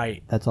knows how to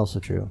write. That's also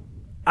true.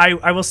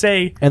 I will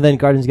say And then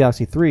Guardians of the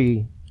Galaxy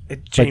 3.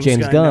 James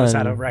James Gunn knows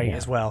Gunn, how to write yeah.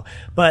 as well.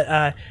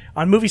 But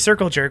on Movie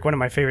Circle Jerk, one of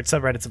my favorite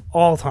subreddits of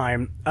all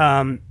time,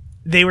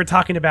 they were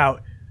talking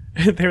about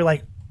they were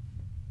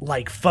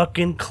like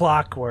fucking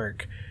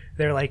clockwork.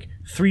 They're like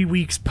 3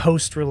 weeks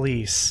post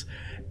release.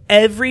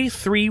 Every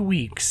 3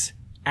 weeks,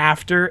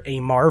 after a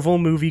Marvel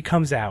movie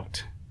comes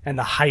out and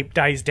the hype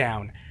dies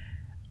down,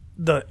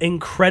 the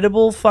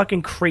incredible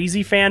fucking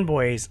crazy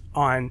fanboys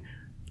on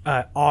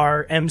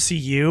our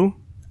MCU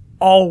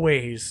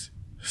always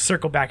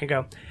circle back and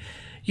go,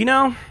 you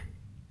know,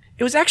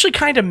 it was actually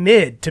kind of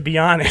mid, to be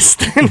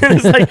honest.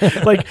 It's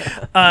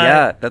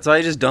yeah, that's why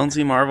I just don't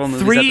see Marvel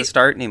movies at the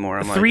start anymore.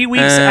 I'm 3 like,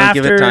 weeks give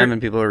after- it time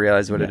and people will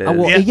realize what it is.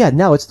 Well,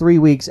 now it's 3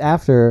 weeks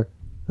after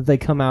they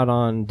come out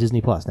on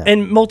Disney Plus now.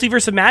 And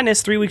Multiverse of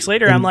Madness 3 weeks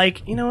later, I'm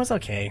like, you know, it's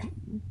okay.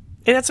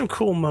 It had some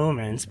cool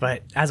moments,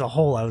 but as a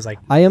whole, I was like,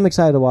 I am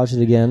excited to watch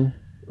it again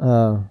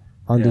on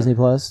Disney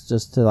Plus,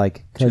 just to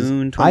like, cause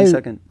June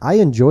 22nd. I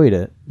enjoyed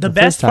it. the first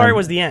best part time.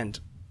 was the end.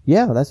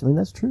 Yeah, that's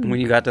true. When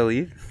you got to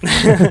leave?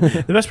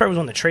 The best part was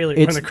on the trailer,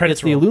 when It's the credits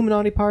it's the rolled.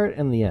 Illuminati part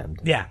and the end.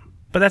 Yeah,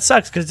 but that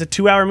sucks because it's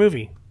a 2-hour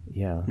movie.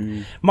 Yeah,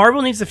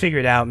 Marvel needs to figure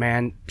it out,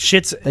 man.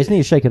 they just need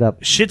to shake it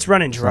up. Shit's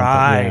running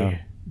dry. Yeah.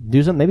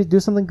 Do something. Maybe do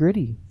something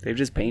gritty. They've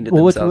just painted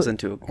Well, themselves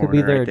into a corner, could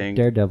be their I think.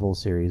 Daredevil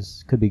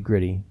series. Could be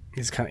gritty.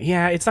 It's kind of,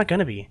 yeah, it's not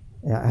gonna be.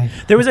 Yeah,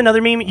 There was another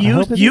meme.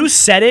 hope it You is.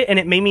 said it, and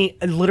it made me.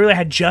 Literally, I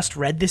had just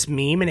read this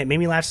meme, and it made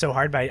me laugh so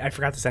hard. But I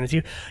forgot to send it to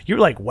you. You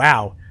were like,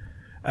 "Wow,"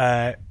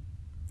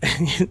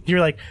 you're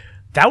like,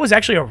 "That was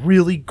actually a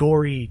really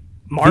gory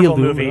Marvel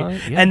movie."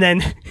 Illuminati, yeah. And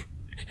then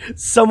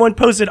someone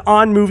posted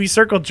on Movie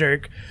Circle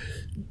Jerk,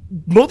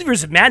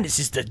 "Multiverse of Madness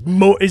is the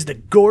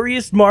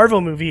goriest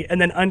Marvel movie."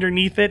 And then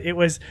underneath it, it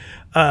was.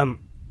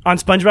 On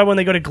SpongeBob when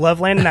they go to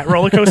Gloveland and that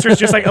roller coaster is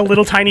just like a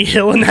little tiny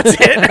hill and that's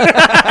it.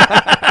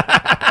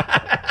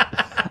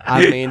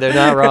 I mean, they're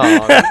not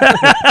wrong.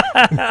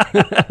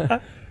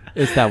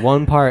 it's that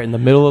one part in the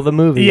middle of the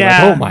movie. You're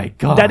Yeah. like, oh my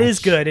god. That is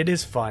good. It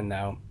is fun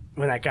though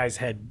when that guy's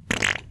head.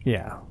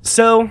 Yeah.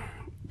 So,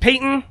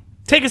 Peyton,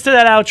 take us to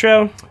that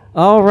outro.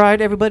 All right,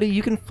 everybody.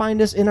 You can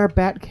find us in our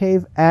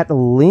Batcave at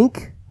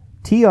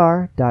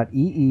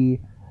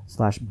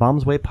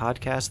linktr.ee/bombsaway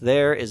Podcast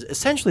there is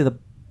essentially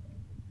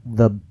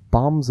the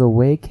Bombs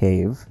Away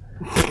Cave.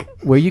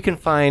 where you can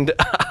find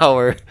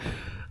our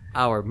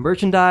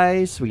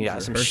merchandise. We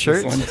got some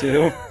shirts. One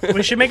too.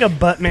 We should make a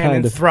Buttman Kind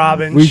and of.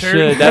 Throbbing We shirt.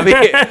 should. That'd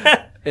be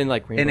and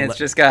like And it's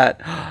just got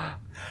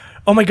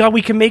Oh my god,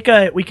 we can make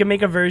a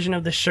version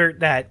of the shirt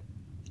that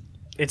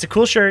it's a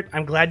cool shirt.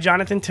 I'm glad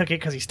Jonathan took it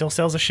because he still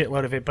sells a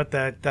shitload of it. But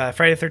the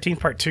Friday the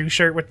 13th Part 2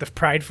 shirt with the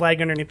pride flag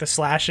underneath the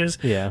slashes,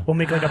 Yeah. we'll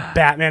make like a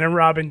Batman and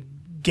Robin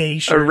gay a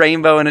shirt.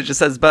 rainbow and it just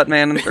says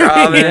Buttman and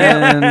Throbbing.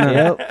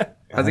 Yep.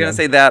 I was gonna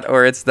say that,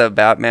 or it's the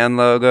Batman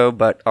logo,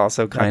 but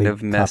also kind be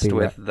of messed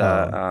copyright- with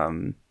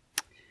the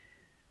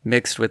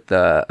mixed with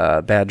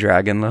the Bad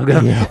Dragon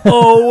logo.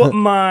 Oh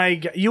my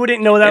god, you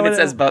wouldn't know that. And it was-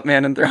 says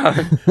Buttman and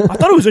Throbbing. I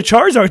thought it was a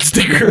Charizard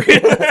sticker.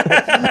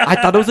 I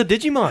thought it was a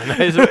Digimon.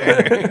 I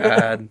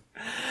swear.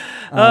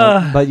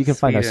 But you can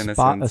find a Sweet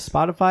innocence.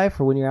 Spotify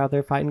for when you're out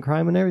there fighting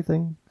crime and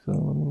everything. So I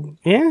mean,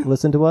 Yeah,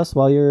 listen to us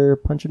while you're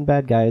punching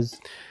bad guys.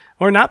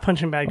 or not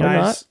punching bad Or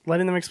guys, not.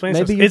 letting them explain.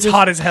 Maybe stuff. you It's just-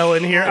 hot as hell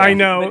in here. I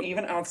know. But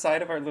even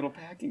outside of our little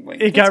packing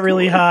wing, It got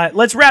really hot.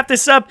 Let's wrap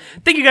this up.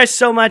 Thank you guys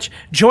so much.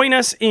 Join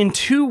us in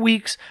 2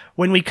 weeks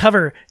when we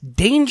cover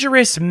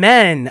Dangerous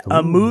Men,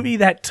 a movie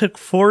that took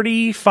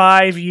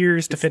 45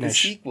 years to The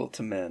finish. sequel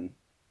to Men.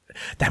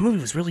 That movie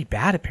was really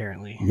bad,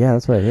 apparently. Yeah,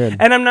 that's what I heard.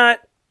 And I'm not.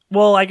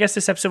 Well, I guess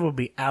this episode will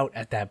be out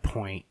at that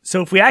point.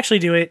 So if we actually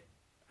do it,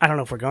 I don't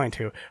know if we're going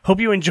to. Hope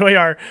you enjoy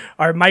our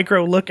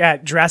micro look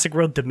at Jurassic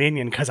World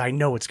Dominion because I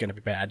know it's going to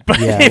be bad. But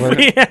Yeah,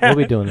 we'll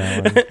be doing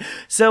that one.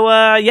 So,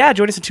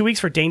 join us in 2 weeks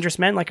for Dangerous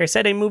Men. Like I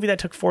said, a movie that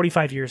took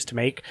 45 years to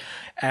make.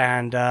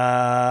 And, Did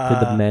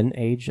the men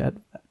age as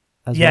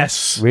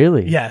yes. well?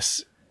 Really?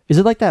 Yes. Is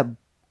it like that?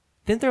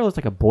 Didn't there was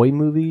like a boy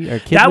movie or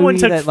kid That movie one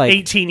took that, like,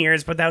 18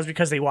 years, but that was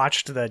because they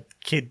watched the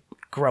kid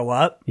grow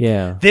up.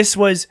 Yeah. This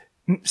was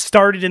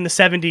started in the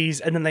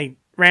 70s, and then they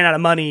ran out of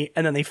money,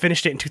 and then they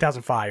finished it in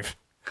 2005.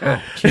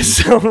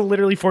 So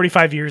literally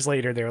 45 years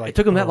later, they were like, It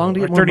took 'em that long to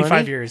or get more 35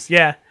 money? years.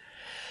 Yeah.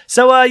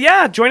 So,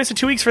 join us in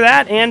 2 weeks for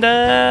that. And,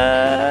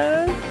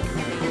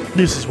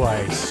 this is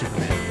why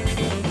Superman.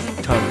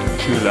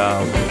 Too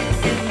loud.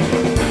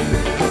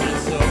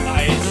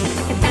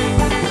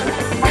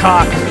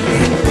 Cock.